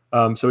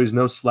 So he's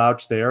no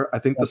slouch there. I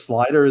think the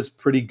slider is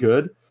pretty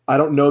good. I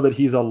don't know that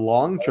he's a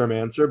long-term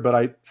answer, but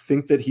I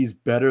think that he's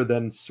better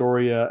than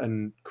Soria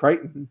and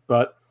Crichton.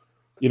 But,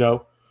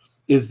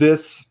 is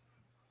this,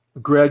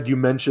 Greg, you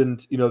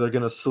mentioned, they're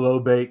going to slow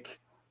bake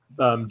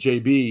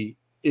JB.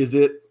 Is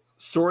it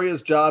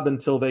Soria's job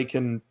until they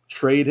can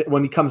trade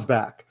when he comes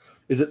back?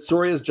 Is it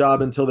Soria's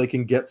job until they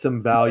can get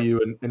some value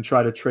and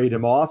try to trade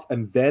him off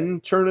and then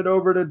turn it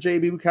over to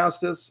JB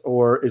Bukauskas,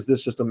 or is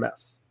this just a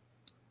mess?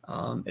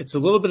 It's a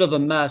little bit of a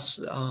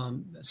mess.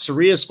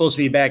 Soria is supposed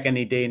to be back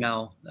any day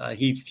now.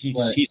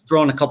 He's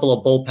thrown a couple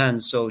of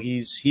bullpens, so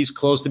he's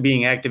close to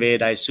being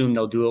activated. I assume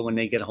they'll do it when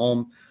they get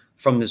home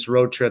from this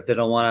road trip. They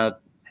don't want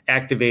to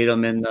activate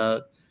him in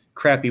the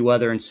crappy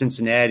weather in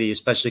Cincinnati,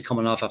 especially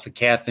coming off of a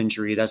calf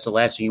injury. That's the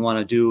last thing you want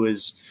to do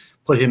is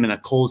put him in a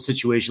cold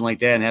situation like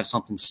that and have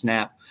something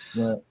snap.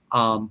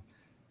 Right.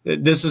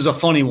 This is a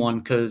funny one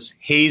because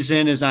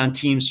Hazen is on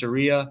Team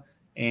Soria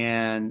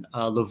and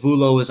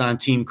Lovulo is on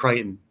Team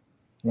Crichton.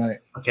 Right.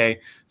 Okay.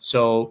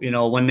 So,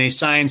 when they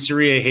signed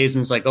Soria,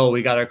 Hazen's like, oh,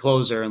 we got our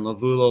closer. And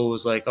Lovulo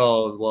was like,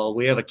 oh, well,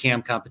 we have a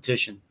camp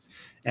competition.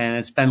 And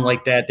it's been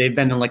like that. They've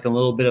been in like a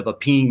little bit of a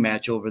peeing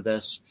match over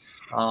this.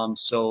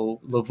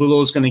 So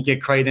Lovulo is going to get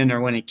Crichton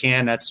there when he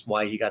can. That's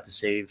why he got the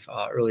save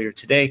earlier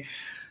today.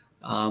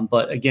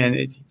 But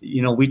again,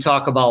 we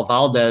talk about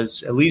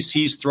Valdez. At least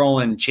he's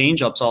throwing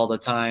changeups all the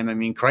time. I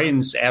mean,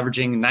 Crichton's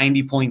averaging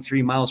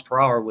 90.3 miles per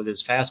hour with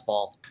his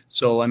fastball.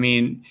 So, I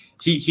mean,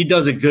 he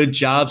does a good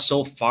job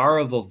so far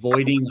of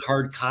avoiding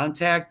hard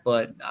contact,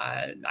 but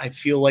I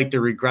feel like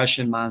the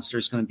regression monster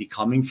is going to be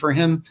coming for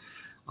him.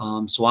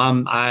 So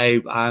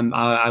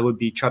I would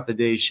be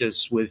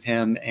trepidatious with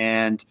him.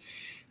 And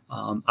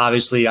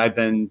obviously, I've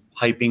been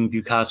hyping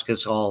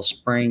Bukauskas all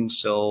spring,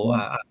 so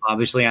I'm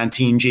obviously on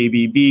Team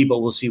JBB, but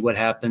we'll see what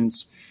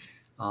happens.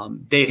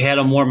 They had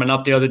him warming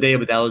up the other day,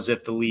 but that was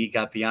if the league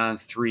got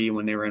beyond 3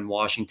 when they were in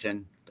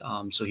Washington.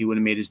 So he would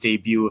have made his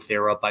debut if they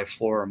were up by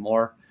 4 or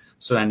more.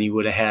 So then he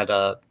would have had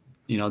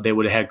they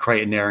would have had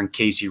Crichton there in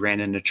case he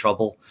ran into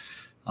trouble.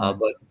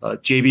 But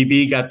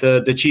JBB got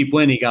the cheap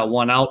win. He got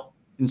 1 out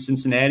in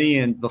Cincinnati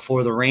and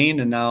before the rain,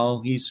 and now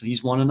he's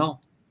 1-0.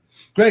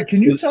 Greg,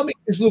 can you tell me,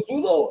 is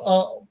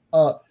Lovulo,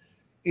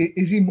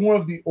 is he more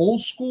of the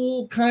old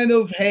school kind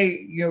of,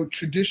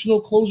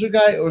 traditional closer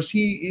guy, or is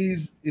he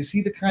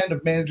the kind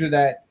of manager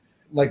that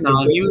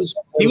No, he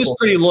was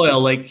pretty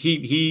loyal. Like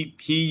he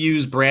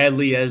used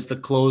Bradley as the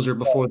closer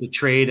before the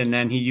trade, and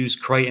then he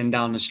used Crichton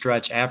down the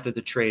stretch after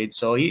the trade.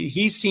 So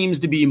he seems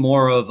to be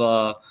more of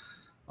a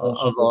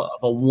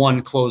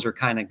one closer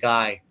kind of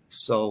guy.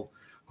 So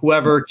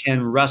whoever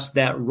can wrest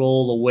that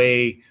role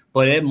away,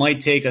 but it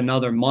might take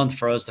another month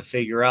for us to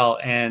figure out.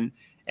 And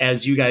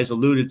as you guys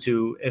alluded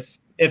to,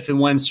 if and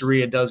when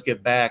Soria does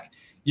get back,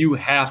 you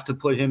have to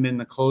put him in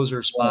the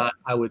closer spot,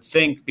 I would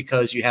think,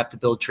 because you have to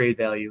build trade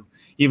value.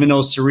 Even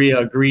though Soria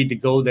agreed to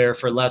go there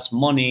for less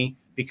money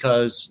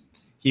because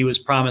he was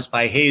promised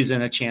by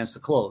Hazen a chance to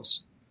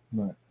close.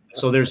 Right.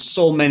 So there's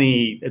so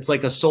many. It's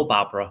like a soap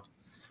opera.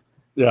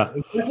 Yeah,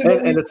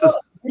 and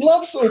we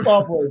love soap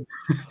operas.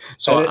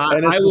 So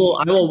I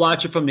will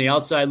watch it from the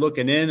outside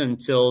looking in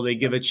until they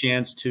give a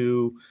chance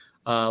to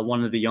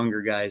one of the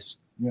younger guys.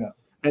 Yeah.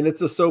 And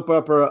it's a soap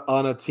opera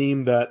on a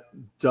team that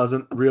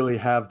doesn't really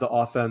have the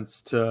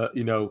offense to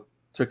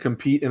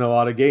compete in a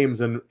lot of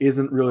games and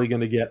isn't really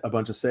going to get a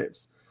bunch of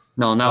saves.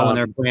 No, not when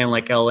they're playing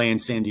like LA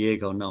and San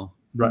Diego. No.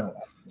 Right.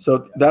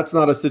 So that's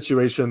not a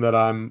situation that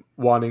I'm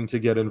wanting to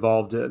get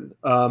involved in.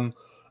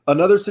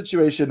 Another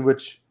situation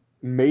which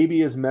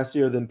maybe is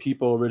messier than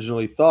people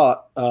originally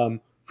thought,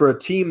 for a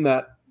team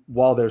that,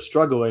 while they're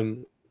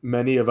struggling,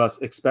 many of us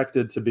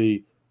expected to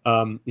be,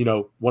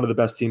 one of the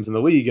best teams in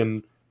the league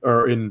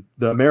or in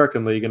the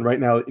American League. And right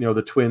now,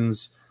 the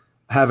Twins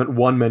haven't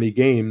won many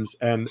games,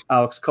 and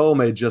Alex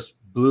Colomé just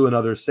blew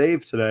another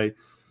save today.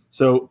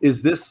 So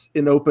is this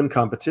an open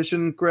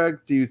competition, Greg?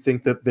 Do you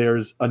think that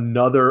there's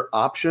another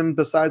option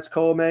besides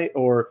Colomé,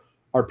 or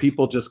are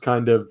people just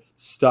kind of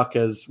stuck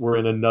as we're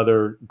in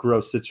another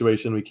gross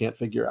situation we can't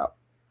figure out?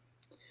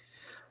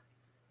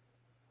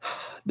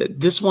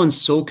 This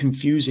one's so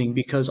confusing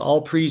because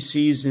all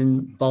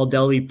preseason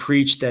Baldelli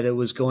preached that it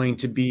was going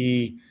to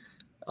be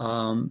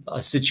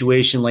a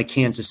situation like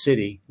Kansas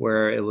City,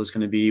 where it was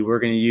going to be, we're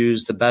going to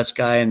use the best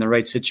guy in the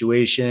right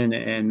situation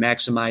and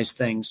maximize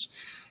things.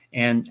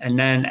 And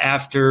then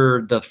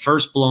after the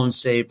first blown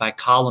save by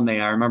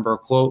Colomé, I remember a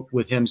quote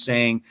with him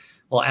saying,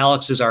 well,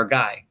 Alex is our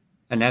guy.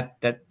 And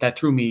that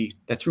threw me.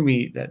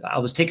 I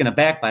was taken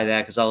aback by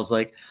that because I was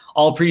like,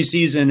 all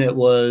preseason it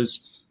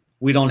was,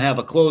 we don't have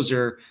a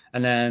closer.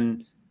 And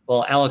then,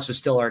 well, Alex is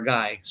still our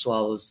guy.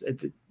 So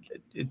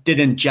it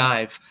didn't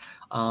jive.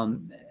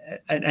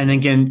 And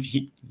again,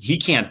 he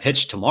can't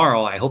pitch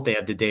tomorrow. I hope they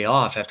have the day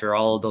off after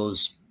all of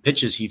those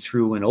pitches he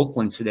threw in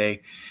Oakland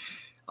today.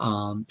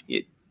 The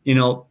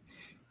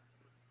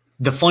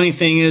funny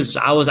thing is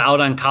I was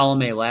out on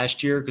Colomé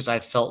last year because I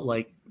felt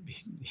like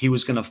he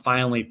was going to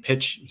finally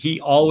pitch.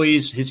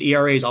 His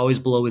ERA is always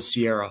below his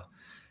Sierra.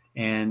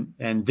 And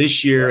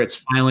this year it's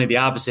finally the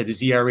opposite.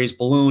 His ERA is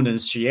ballooned and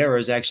his Sierra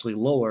is actually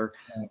lower.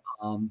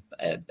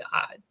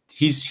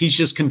 He's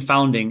just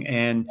confounding.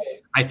 And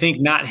I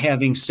think not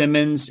having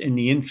Simmons in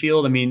the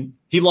infield, I mean,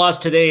 he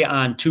lost today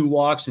on 2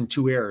 walks and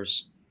 2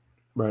 errors.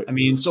 Right. I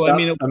mean, so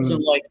it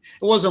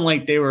wasn't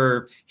like they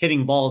were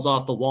hitting balls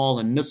off the wall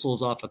and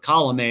missiles off a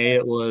column A.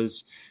 It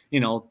was,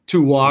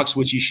 2 walks,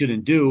 which you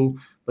shouldn't do,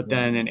 but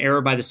then an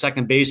error by the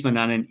second baseman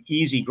on an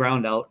easy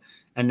ground out.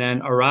 And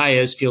then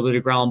Arias fielded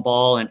a ground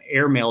ball and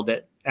airmailed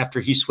it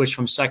after he switched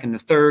from second to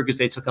third because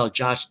they took out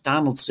Josh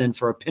Donaldson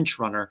for a pinch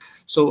runner.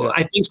 So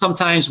I think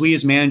sometimes we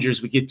as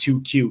managers, we get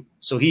too cute.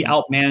 So he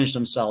outmanaged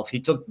himself. He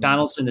took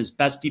Donaldson, his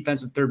best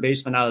defensive third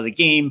baseman, out of the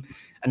game,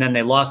 and then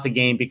they lost the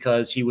game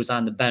because he was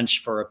on the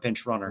bench for a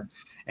pinch runner.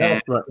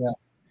 And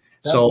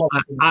so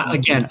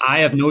I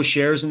have no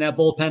shares in that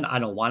bullpen. I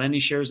don't want any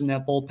shares in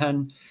that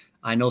bullpen.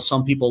 I know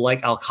some people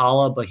like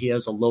Alcala, but he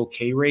has a low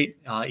K rate,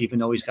 even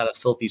though he's got a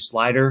filthy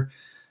slider.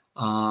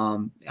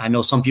 I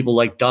know some people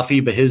like Duffy,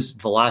 but his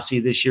velocity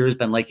this year has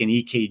been like an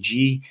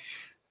EKG.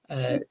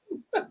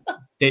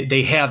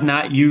 They have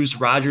not used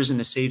Rogers in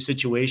a save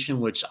situation,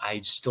 which I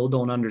still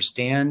don't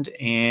understand.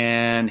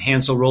 And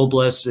Hansel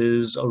Robles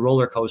is a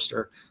roller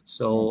coaster.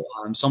 So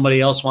somebody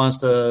else wants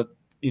to,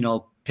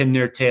 pin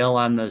their tail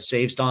on the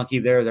saves donkey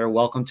there. They're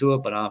welcome to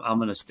it, but I'm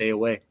going to stay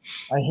away.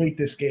 I hate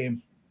this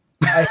game.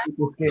 I'm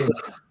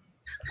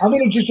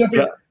going to just jump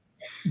in.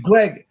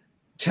 Greg,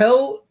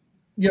 tell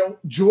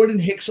Jordan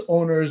Hicks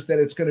owners that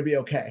it's going to be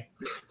okay.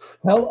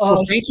 Tell us.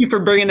 Well, thank you for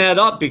bringing that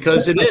up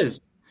because it is.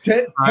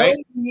 Tell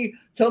me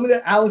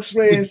that Alex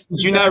Reyes.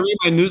 Did you not read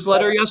my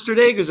newsletter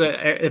yesterday? Because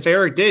if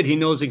Eric did, he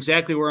knows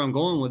exactly where I'm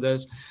going with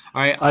this.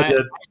 All right, I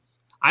did.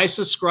 I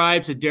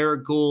subscribe to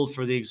Derek Gould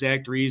for the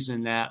exact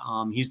reason that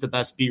he's the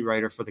best beat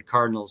writer for the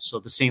Cardinals. So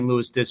the St.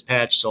 Louis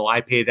Dispatch. So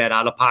I pay that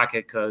out of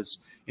pocket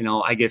because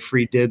I get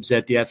free dibs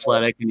at The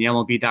Athletic and the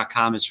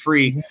MLB.com is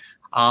free.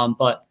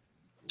 But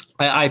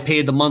I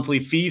paid the monthly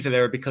fee for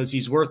there because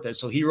he's worth it.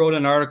 So he wrote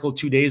an article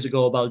 2 days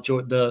ago about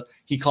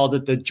he called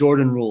it the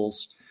Jordan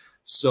rules.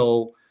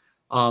 So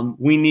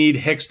we need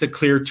Hicks to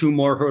clear 2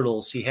 more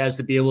hurdles. He has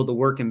to be able to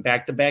work in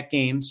back-to-back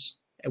games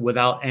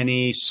without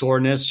any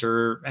soreness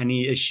or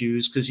any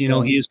issues because,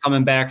 he is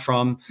coming back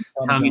from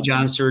Tommy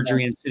John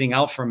surgery and sitting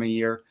out from a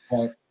year.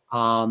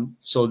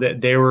 So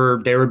that they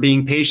were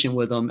being patient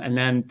with him. And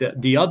then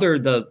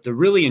the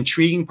really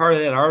intriguing part of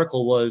that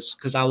article was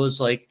because I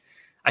was like,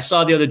 I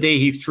saw the other day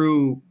he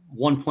threw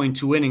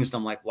 1.2 innings. And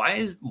I'm like, why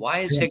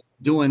is Hicks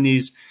doing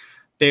these?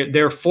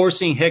 They're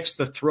forcing Hicks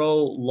to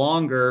throw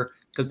longer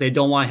because they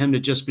don't want him to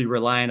just be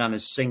relying on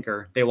his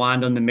sinker. They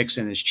wanted him to mix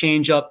in his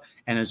changeup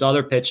and his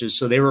other pitches.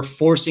 So they were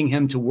forcing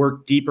him to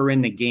work deeper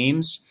in the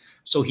games.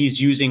 So he's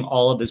using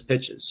all of his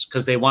pitches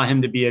because they want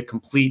him to be a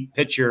complete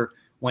pitcher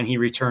when he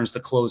returns to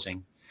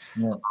closing.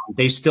 Yeah.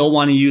 They still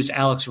want to use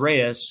Alex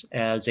Reyes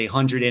as a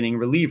 100-inning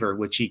reliever,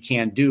 which he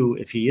can't do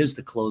if he is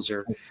the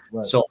closer.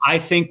 Right. So I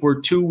think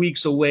we're 2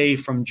 weeks away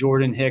from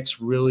Jordan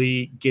Hicks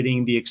really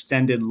getting the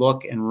extended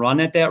look and run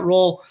at that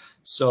role.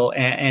 So,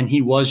 and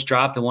he was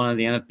dropped in one of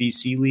the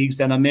NFBC leagues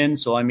that I'm in.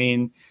 So, I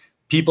mean,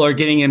 people are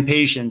getting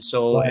impatient.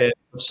 So if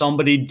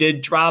somebody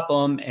did drop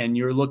him and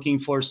you're looking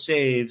for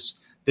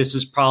saves, this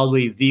is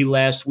probably the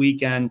last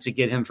weekend to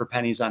get him for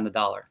pennies on the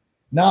dollar.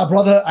 Nah,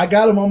 brother, I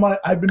got him on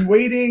I've been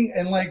waiting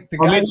and like the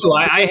guy.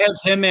 I have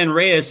him and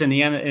Reyes in the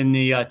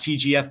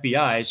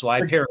TGFBI, so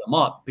I paired them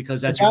up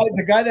because that's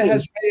the guy that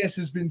has Reyes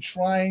has been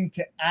trying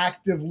to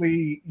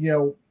actively,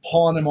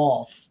 pawn him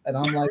off, and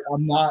I'm like,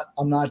 I'm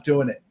not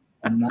doing it.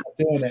 I'm not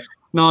doing it.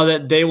 No,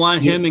 that they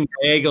want him and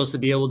Gallegos to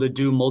be able to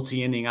do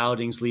multi-inning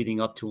outings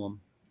leading up to him.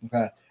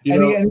 Okay.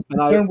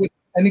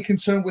 Any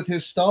concern with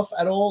his stuff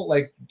at all?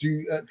 Like,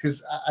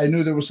 because I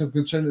knew there was some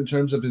concern in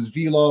terms of his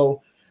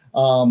velo.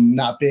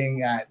 Not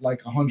being at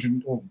like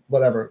 100 or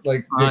whatever.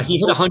 Like he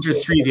hit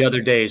 103 the other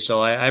day,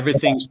 so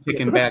everything's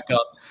ticking back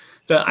up.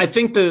 I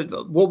think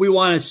what we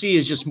want to see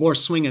is just more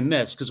swing and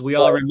miss because we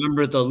all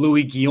remember the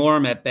Louis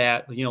Guillorme at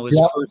bat. His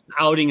first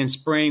outing in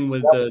spring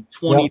with the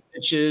 20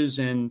 pitches,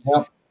 and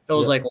that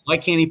was like, well, why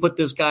can't he put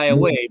this guy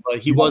away? But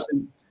he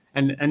wasn't,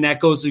 and that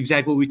goes to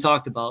exactly what we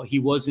talked about. He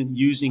wasn't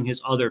using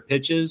his other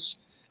pitches.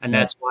 And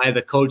that's why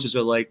the coaches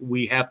are like,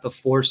 we have to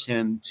force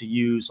him to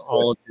use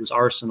all of his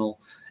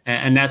arsenal.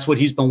 And that's what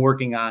he's been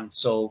working on.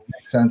 So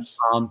makes sense.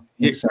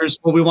 Here's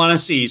what we want to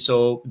see.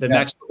 So the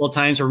next couple of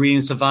times we're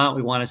reading Savant,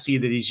 we want to see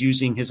that he's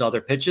using his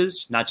other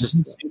pitches, not just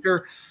the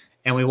sinker.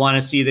 And we want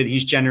to see that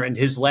he's generating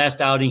his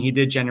last outing. He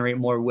did generate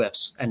more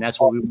whiffs, and that's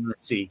what we want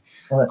to see.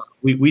 Right.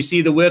 We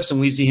see the whiffs, and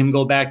we see him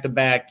go back to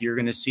back. You're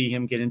going to see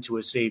him get into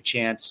a save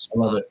chance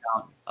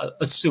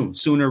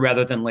sooner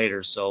rather than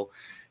later. So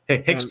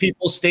Hicks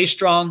people, stay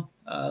strong.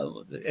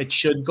 It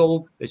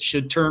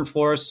should turn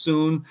for us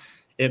soon.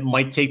 It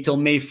might take till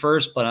May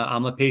 1st, but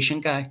I'm a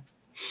patient guy.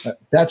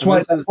 That's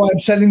why I'm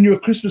sending you a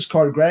Christmas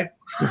card, Greg.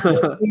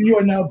 You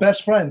are now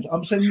best friends.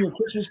 I'm sending you a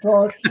Christmas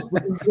card. We're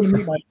going to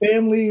meet my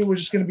family. We're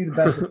just going to be the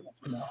best friends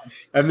from now on.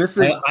 And this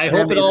is I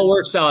hope it all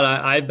works out.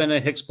 I've been a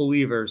Hicks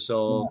believer,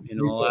 so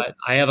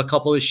I have a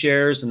couple of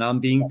shares, and I'm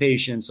being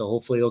patient. So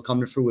hopefully it'll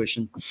come to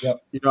fruition.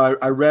 Yep.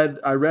 I read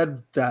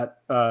that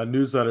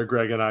newsletter,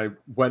 Greg, and I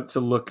went to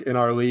look in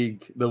our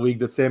league, the league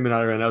that Sammy and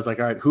I are in. I was like,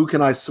 all right, who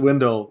can I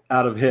swindle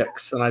out of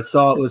Hicks? And I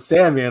saw it was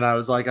Sammy, and I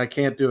was like, I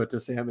can't do it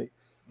to Sammy.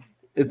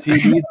 He needs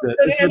it.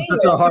 It's been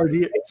such a hard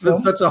year. It's been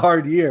such a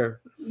hard year.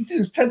 Dude,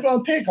 it's 10th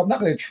round pick. I'm not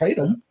going to trade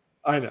him.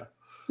 I know.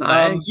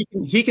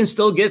 He can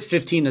still get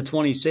 15 to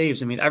 20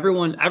 saves. I mean,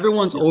 everyone's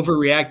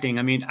overreacting.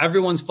 I mean,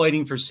 everyone's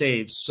fighting for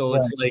saves. So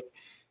it's like,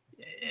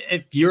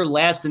 if you're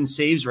last in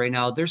saves right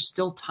now, there's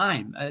still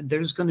time.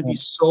 There's going to be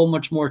so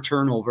much more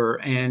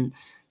turnover, and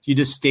if you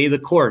just stay the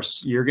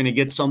course, you're going to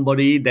get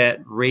somebody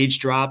that rage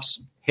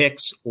drops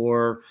Hicks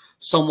or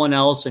someone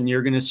else, and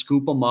you're going to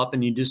scoop them up,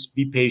 and you just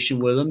be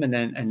patient with them, and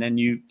then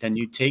you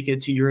take it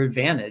to your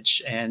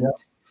advantage, and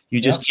you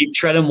just keep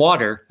treading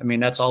water. I mean,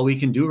 that's all we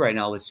can do right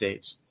now with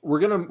saves. We're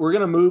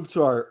gonna move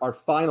to our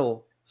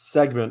final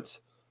segment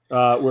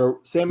where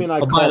Sammy and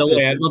I. By the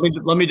way,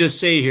 let me just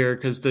say here,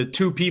 because the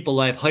two people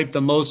I've hyped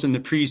the most in the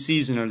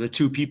preseason are the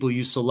two people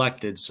you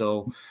selected.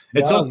 So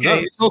it's okay. No.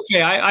 It's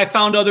okay. I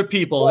found other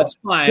people. It's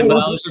fine. But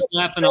I was just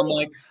laughing. I was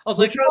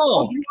like,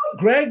 oh,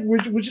 Greg,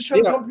 we're just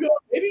trying to help you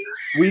out, baby.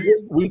 You're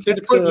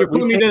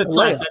putting me to the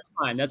test. That's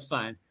fine. That's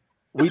fine.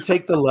 We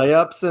take the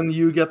layups and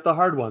you get the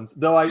hard ones.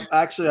 Though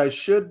I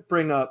should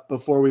bring up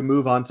before we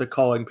move on to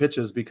calling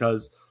pitches,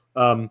 because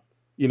I do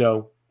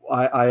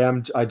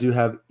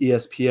have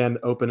ESPN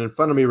open in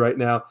front of me right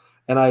now,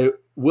 and I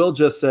will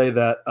just say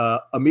that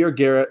Amir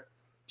Garrett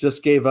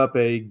just gave up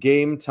a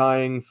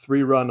game-tying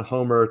 3-run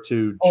homer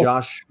to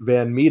Josh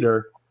Van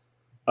Meter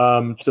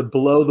to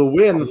blow the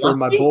win for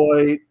my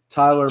boy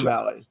Tyler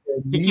Mahle.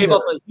 He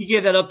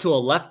gave that up to a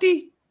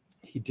lefty?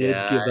 He did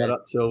give that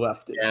up to a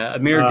lefty. Yeah,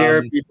 Amir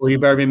Garrett, people, he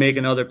better be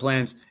making other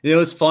plans.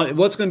 It's fun.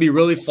 What's going to be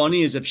really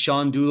funny is if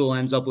Sean Doodle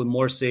ends up with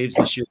more saves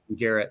this year than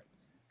Garrett,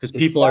 because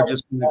people are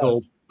just going to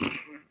go.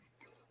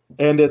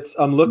 And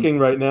I'm looking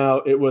right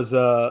now. It was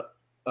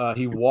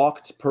he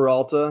walked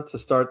Peralta to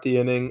start the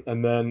inning,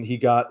 and then he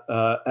got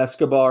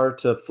Escobar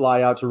to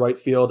fly out to right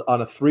field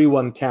on a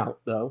 3-1 count,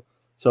 though.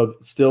 So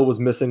still was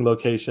missing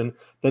location.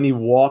 Then he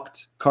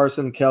walked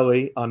Carson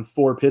Kelly on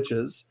 4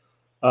 pitches.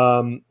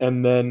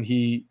 And then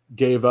he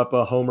gave up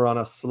a homer on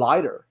a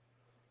slider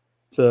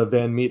to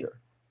Van Meter.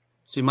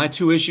 See, my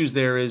two issues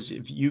there is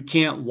you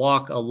can't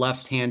walk a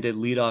left-handed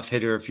leadoff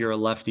hitter if you're a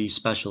lefty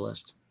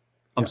specialist.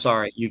 I'm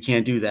sorry, you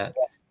can't do that.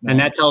 No. And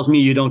that tells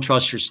me you don't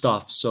trust your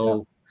stuff.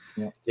 So,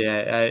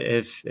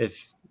 it's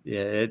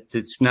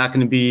not going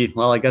to be.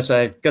 Well, I guess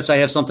I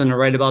have something to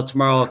write about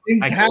tomorrow.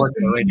 Things happen.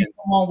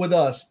 Come on with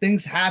us.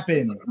 Things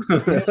happen.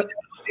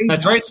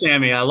 That's right,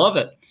 Sammy. I love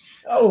it.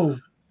 Oh.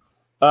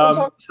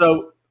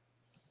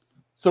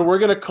 So we're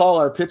going to call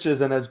our pitches,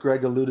 and as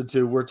Greg alluded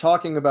to, we're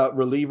talking about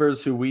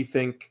relievers who we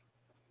think,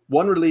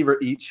 one reliever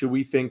each, who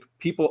we think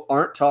people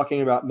aren't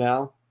talking about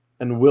now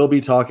and will be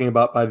talking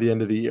about by the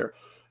end of the year.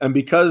 And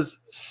because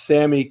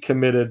Sammy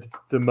committed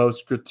the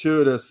most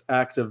gratuitous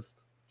act of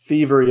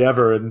thievery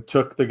ever and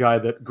took the guy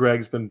that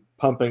Greg's been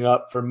pumping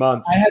up for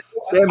months, I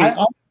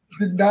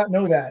did not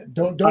know that.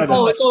 Don't.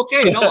 Oh, it's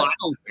okay. No, I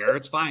don't care.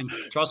 It's fine.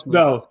 Trust me.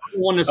 No,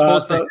 one is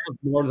supposed to have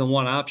more than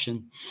one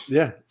option.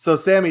 Yeah. So,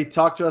 Sammy,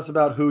 talk to us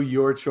about who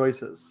your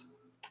choice is.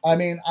 I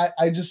mean, I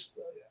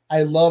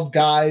love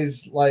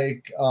guys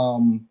like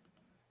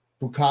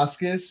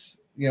Bukauskas.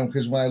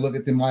 Because when I look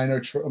at the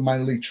minor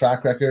league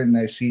track record and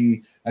I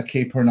see a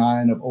K per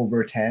 9 of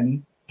over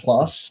 10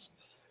 plus,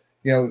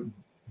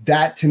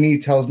 that to me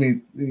tells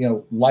me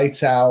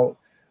lights out.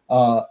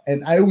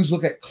 And I always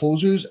look at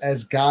closers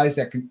as guys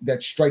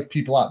that strike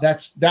people out.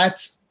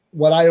 That's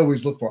what I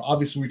always look for.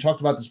 Obviously, we talked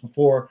about this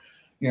before,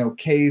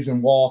 Ks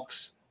and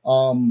walks,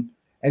 and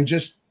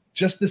just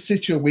the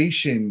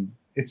situation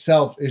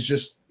itself is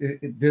just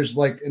there's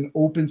like an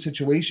open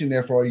situation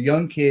there for a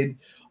young kid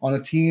on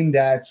a team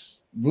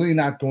that's really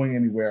not going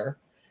anywhere.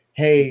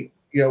 Hey,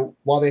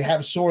 while they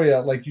have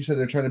Soria, like you said,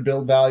 they're trying to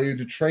build value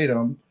to trade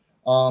him.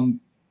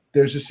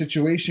 There's a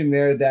situation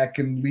there that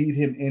can lead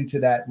him into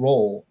that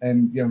role,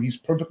 and he's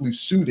perfectly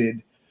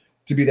suited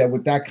to be that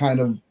with that kind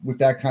of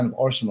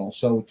arsenal.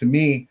 So to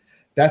me,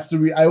 that's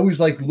I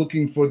always like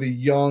looking for the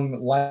young,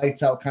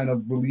 lights out kind of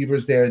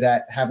relievers there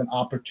that have an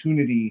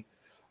opportunity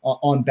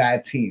on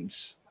bad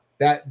teams.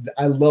 That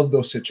I love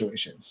those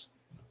situations.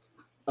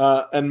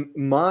 And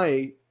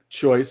my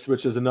choice,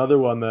 which is another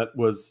one that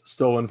was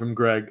stolen from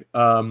Greg,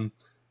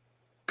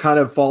 kind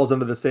of falls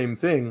under the same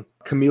thing.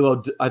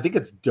 Camilo, I think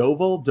it's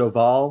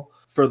Doval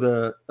for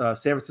the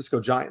San Francisco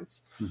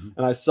Giants. Mm-hmm.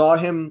 And I saw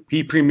him.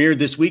 He premiered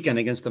this weekend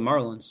against the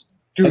Marlins.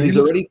 Dude, and he's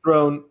already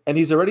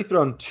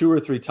thrown 2 or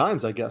 3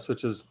 times, I guess,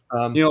 which is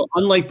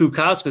unlike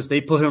Bukauskas,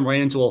 they put him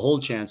right into a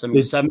hold chance. I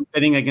mean, 7th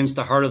inning against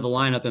the heart of the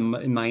lineup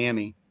in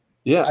Miami.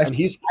 Yeah, and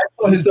he's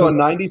throwing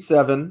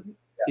 97. Yeah.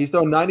 He's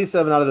throwing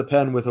 97 out of the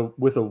pen with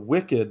a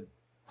wicked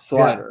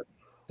slider.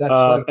 Yeah,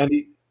 that's and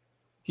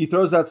he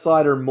throws that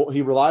slider.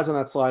 He relies on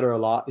that slider a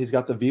lot. He's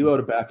got the velo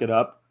to back it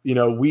up. You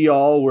know, we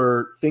all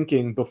were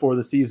thinking before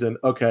the season,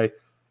 okay,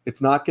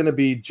 it's not going to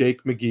be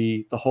Jake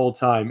McGee the whole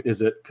time,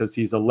 is it? Because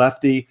he's a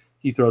lefty.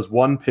 He throws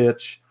one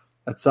pitch.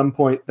 At some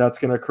point, that's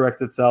going to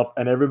correct itself.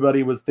 And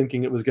everybody was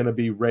thinking it was going to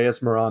be Reyes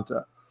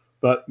Maranta.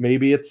 But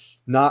maybe it's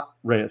not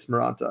Reyes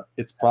Maranta.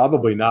 It's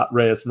probably not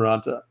Reyes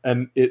Maranta.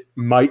 And it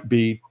might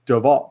be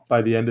Doval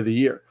by the end of the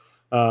year.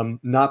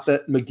 Not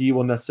that McGee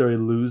will necessarily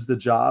lose the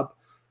job.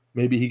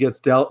 Maybe he gets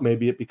dealt.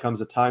 Maybe it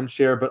becomes a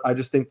timeshare. But I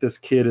just think this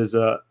kid is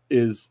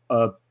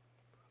a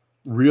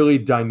really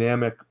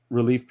dynamic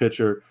relief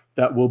pitcher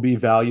that will be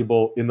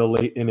valuable in the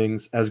late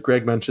innings. As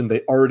Greg mentioned,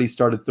 they already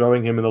started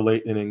throwing him in the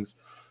late innings.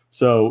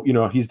 So, you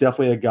know, he's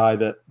definitely a guy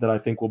that I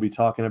think we'll be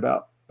talking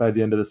about by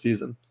the end of the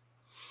season.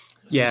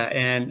 Yeah,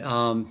 and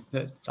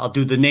I'll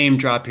do the name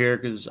drop here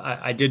because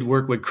I did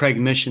work with Craig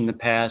Mish in the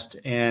past,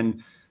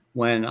 and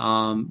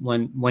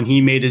when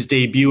he made his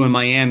debut in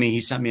Miami, he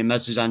sent me a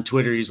message on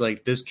Twitter. He's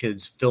like, "This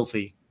kid's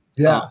filthy."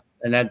 Yeah,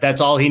 and that's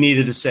all he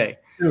needed to say.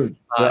 Dude,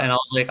 And I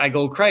was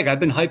like, Craig, I've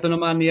been hyping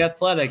him on The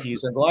Athletic.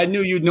 He's like, well, I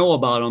knew you'd know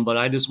about him, but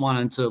I just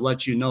wanted to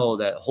let you know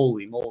that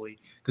holy moly,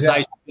 because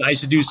I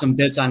used to do some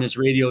bits on his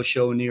radio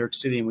show in New York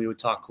City, and we would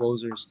talk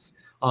closers.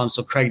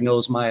 So Craig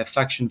knows my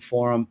affection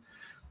for him.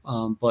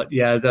 But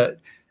yeah,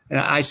 and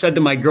I said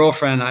to my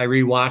girlfriend, I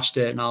rewatched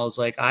it, and I was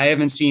like, I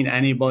haven't seen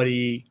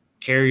anybody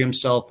carry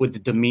himself with the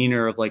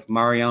demeanor of like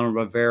Mariano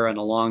Rivera in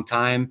a long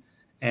time.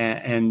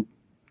 And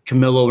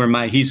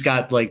Camilo, he's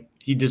got like,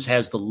 he just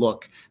has the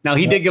look. Now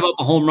he did give up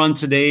a home run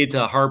today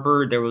to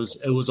Harper. It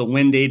was a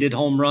wind-aided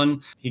home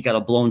run. He got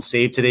a blown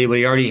save today, but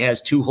he already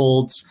has 2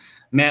 holds.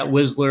 Matt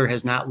Wisler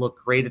has not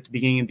looked great at the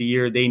beginning of the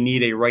year. They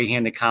need a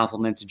right-handed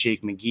complement to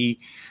Jake McGee,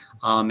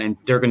 and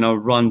they're going to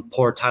run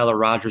poor Tyler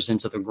Rogers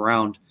into the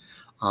ground.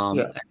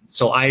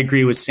 So I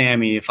agree with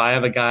Sammy. If I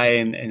have a guy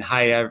in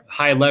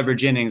high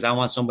leverage innings, I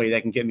want somebody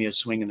that can get me a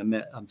swing and a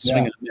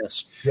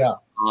miss. Yeah.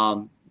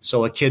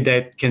 So a kid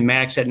that can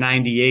max at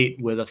 98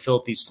 with a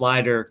filthy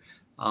slider,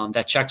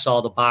 that checks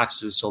all the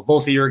boxes. So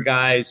both of your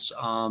guys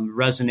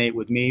resonate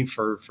with me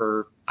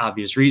for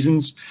obvious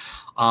reasons.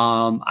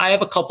 I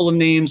have a couple of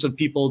names of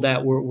people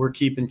that we're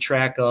keeping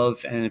track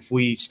of. And if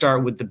we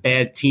start with the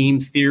bad team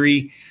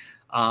theory,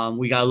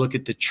 we got to look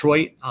at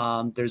Detroit.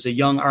 There's a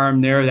young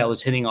arm there that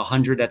was hitting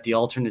 100 at the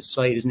alternate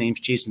site. His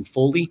name's Jason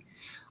Foley.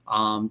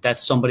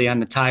 That's somebody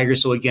on the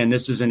Tigers. So again,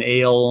 this is an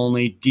AL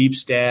only deep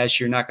stash.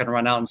 You're not going to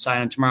run out and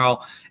sign him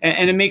tomorrow.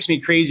 And it makes me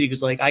crazy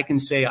because like I can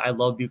say I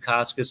love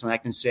Bukauskas and I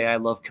can say I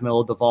love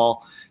Camilo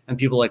Doval, and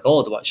people are like,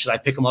 oh, should I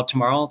pick him up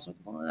tomorrow? It's like,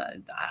 well,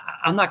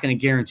 I'm not going to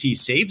guarantee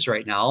saves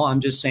right now. I'm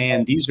just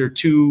saying these are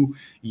 2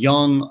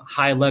 young,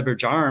 high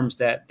leverage arms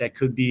that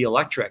could be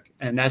electric,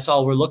 and that's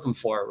all we're looking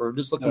for. We're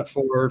just looking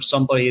for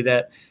somebody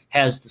that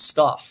has the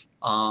stuff.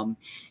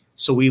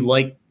 So we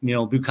like,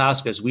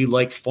 Bukauskas. We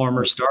like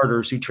former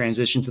starters who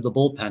transition to the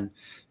bullpen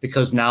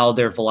because now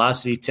their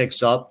velocity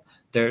ticks up.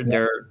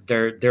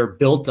 They're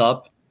built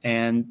up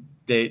and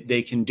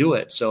they can do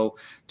it. So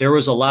there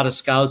was a lot of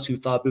scouts who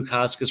thought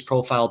Bukauskas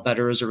profiled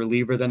better as a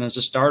reliever than as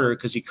a starter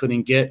because he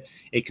couldn't get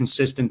a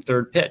consistent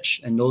third pitch.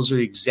 And those are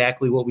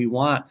exactly what we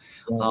want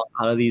out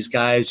of these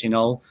guys.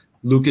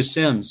 Lucas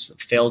Sims,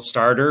 failed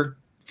starter,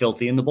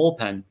 filthy in the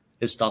bullpen.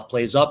 His stuff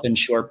plays up in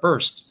short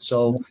bursts.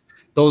 So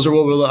those are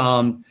what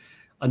we're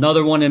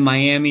another one in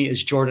Miami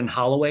is Jordan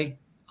Holloway.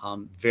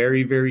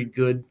 Very, very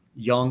good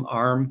young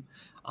arm.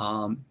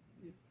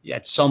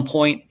 At some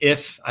point,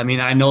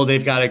 I know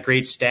they've got a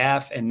great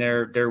staff and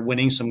they're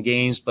winning some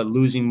games, but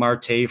losing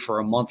Marte for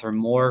a month or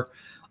more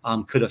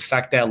could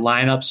affect that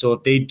lineup. So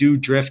if they do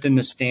drift in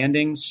the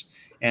standings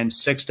and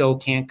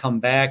Sixto can't come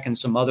back and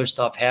some other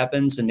stuff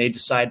happens and they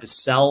decide to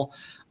sell,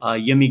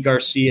 Yimi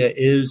Garcia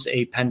is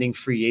a pending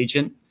free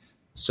agent.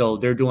 So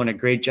they're doing a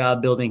great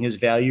job building his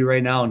value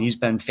right now, and he's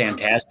been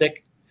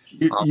fantastic.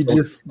 You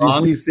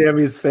see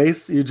Sammy's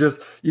face. You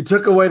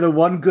took away the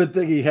one good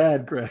thing he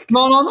had, Greg.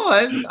 No.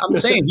 I'm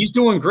saying he's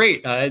doing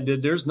great.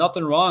 There's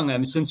nothing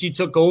wrong. Since he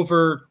took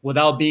over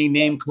without being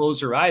named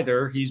closer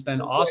either, he's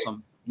been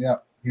awesome. Yeah,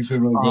 he's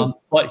been really good.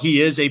 But he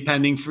is a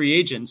pending free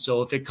agent.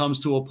 So if it comes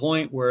to a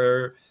point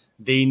where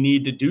they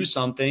need to do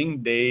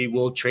something, they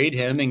will trade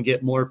him and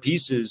get more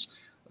pieces.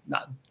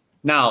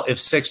 Now, if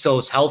Sixto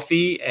is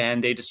healthy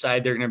and they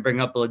decide they're going to bring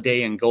up a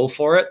day and go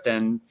for it,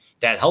 then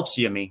that helps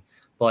Yimi.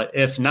 But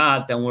if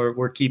not, then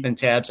we're keeping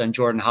tabs on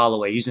Jordan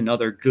Holloway. He's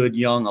another good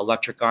young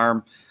electric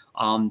arm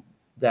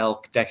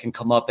that can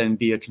come up and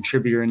be a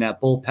contributor in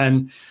that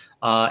bullpen.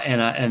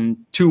 And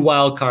 2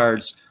 wild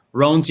cards.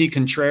 Ronzi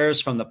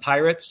Contreras from the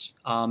Pirates.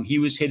 He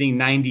was hitting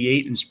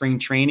 98 in spring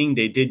training.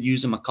 They did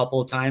use him a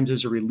couple of times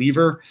as a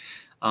reliever.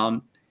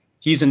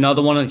 He's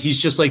another one.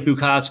 He's just like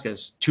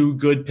Bukauskas. 2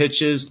 good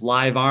pitches,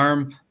 live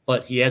arm,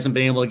 but he hasn't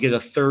been able to get a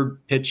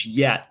third pitch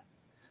yet.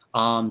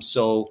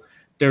 So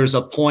there's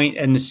a point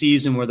in the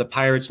season where the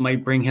Pirates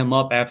might bring him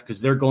up after,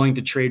 because they're going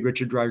to trade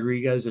Richard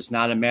Rodriguez. It's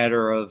not a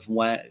matter of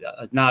when,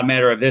 not a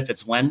matter of if,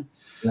 it's when.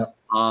 Yeah.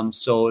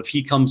 So if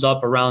he comes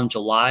up around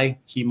July,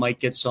 he might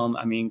get some.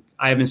 I mean,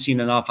 I haven't seen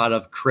enough out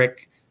of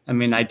Crick. I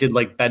mean, I did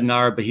like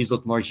Bednar, but he's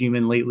looked more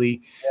human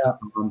lately. Yeah.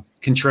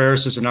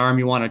 Contreras is an arm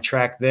you want to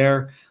track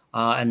there.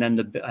 And then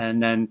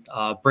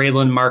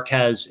Braylon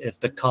Marquez, if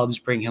the Cubs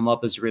bring him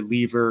up as a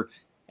reliever,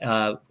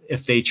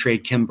 if they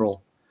trade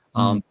Kimbrel.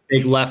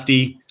 Big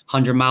lefty,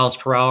 100 miles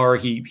per hour.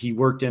 He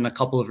worked in a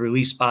couple of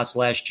relief spots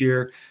last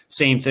year.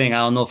 Same thing. I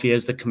don't know if he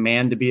has the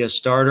command to be a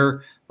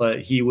starter,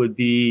 but he would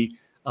be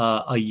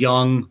a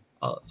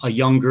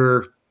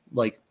younger,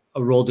 like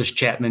a Aroldis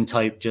Chapman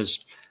type,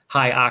 just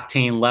high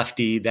octane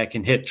lefty that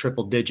can hit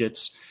triple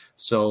digits.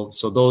 So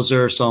those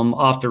are some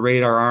off the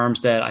radar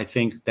arms that I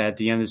think that at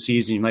the end of the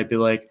season, you might be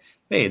like,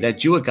 hey, that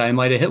Jewett guy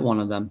might have hit one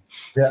of them.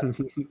 Yeah.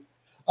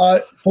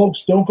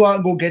 Folks, don't go out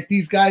and go get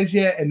these guys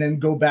yet and then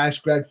go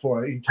bash Greg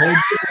for it. He told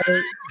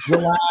you,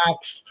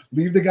 relax,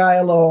 leave the guy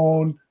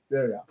alone.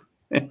 There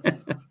you go.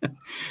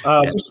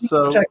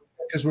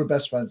 Because we're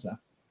best friends now.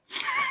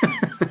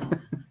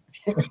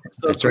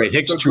 That's right.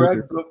 Hicks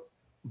Greg,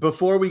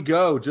 before we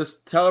go,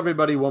 just tell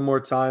everybody one more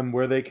time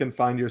where they can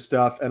find your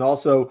stuff. And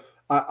also,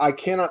 I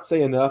cannot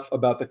say enough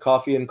about the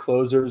Coffee and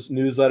Closers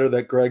newsletter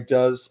that Greg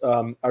does.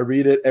 I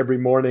read it every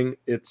morning.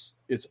 It's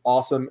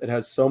awesome. It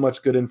has so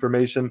much good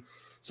information.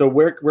 So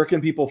where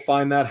can people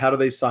find that? How do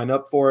they sign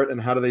up for it?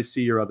 And how do they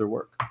see your other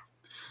work?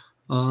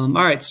 All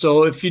right.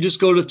 So if you just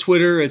go to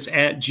Twitter, it's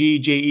at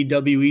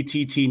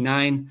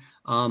GJEWETT9.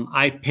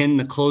 I pin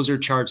the closer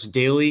charts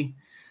daily.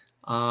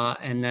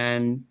 And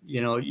then,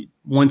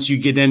 once you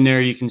get in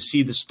there, you can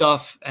see the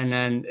stuff. And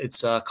then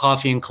it's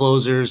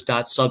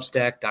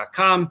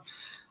coffeeandclosers.substack.com.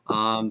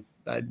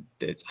 I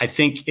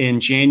think in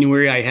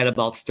January I had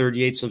about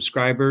 38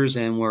 subscribers,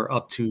 and we're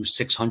up to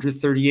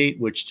 638,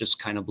 which just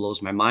kind of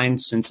blows my mind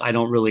since I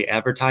don't really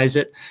advertise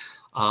it.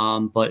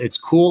 But it's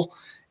cool.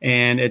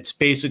 And it's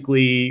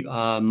basically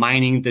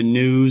mining the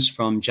news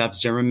from Jeff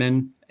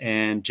Zimmerman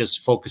and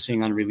just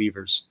focusing on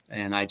relievers.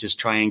 And I just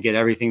try and get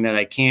everything that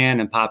I can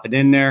and pop it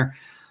in there.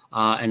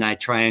 And I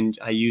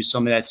use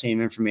some of that same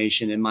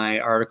information in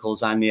my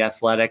articles on The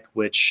Athletic,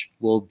 which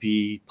will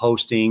be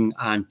posting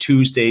on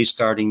Tuesdays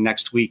starting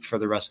next week for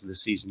the rest of the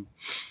season.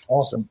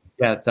 Awesome.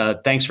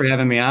 Thanks for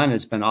having me on.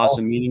 It's been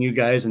awesome meeting you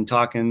guys and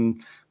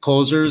talking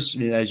closers.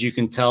 As you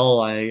can tell,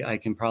 I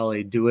can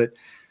probably do it.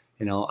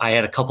 I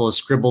had a couple of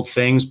scribbled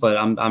things, but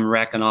I'm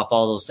racking off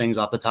all those things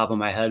off the top of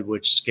my head,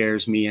 which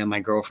scares me and my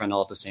girlfriend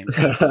all at the same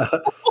time.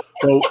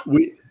 Well,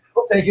 we'll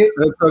take it.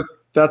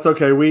 That's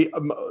okay.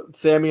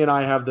 Sammy and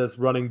I have this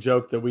running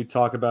joke that we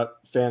talk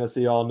about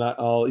fantasy all night,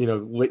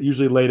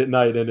 usually late at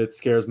night, and it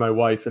scares my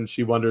wife, and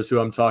she wonders who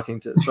I'm talking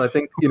to. So I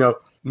think,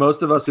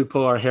 most of us who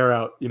pull our hair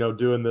out,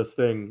 doing this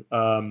thing,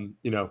 I'm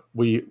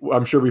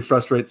sure we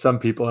frustrate some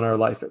people in our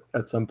life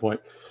at some point.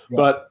 Yeah.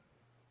 But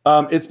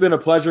it's been a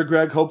pleasure,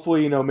 Greg.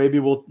 Hopefully, maybe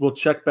we'll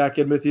check back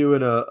in with you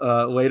in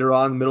later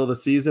on, middle of the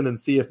season, and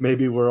see if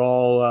maybe we're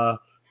all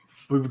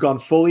we've gone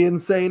fully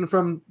insane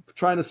from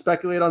trying to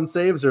speculate on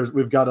saves, or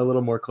we've got a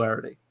little more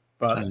clarity.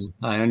 But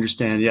I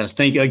understand. Yes,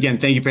 thank you again.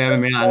 Thank you for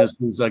having me on. This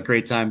was a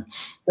great time.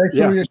 Thanks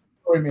for your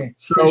story, me.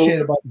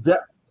 Appreciate it.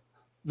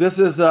 This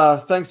is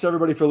thanks to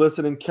everybody for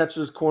listening.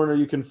 Catcher's Corner.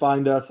 You can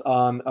find us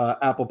on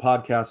Apple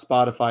Podcasts,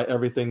 Spotify,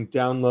 everything.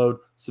 Download,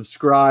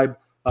 subscribe.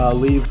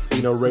 Leave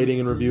rating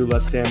and review.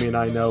 Let Sammy and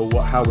I know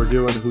how we're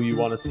doing, who you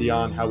want to see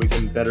on, how we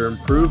can better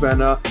improve,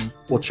 and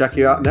we'll check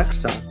you out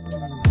next time.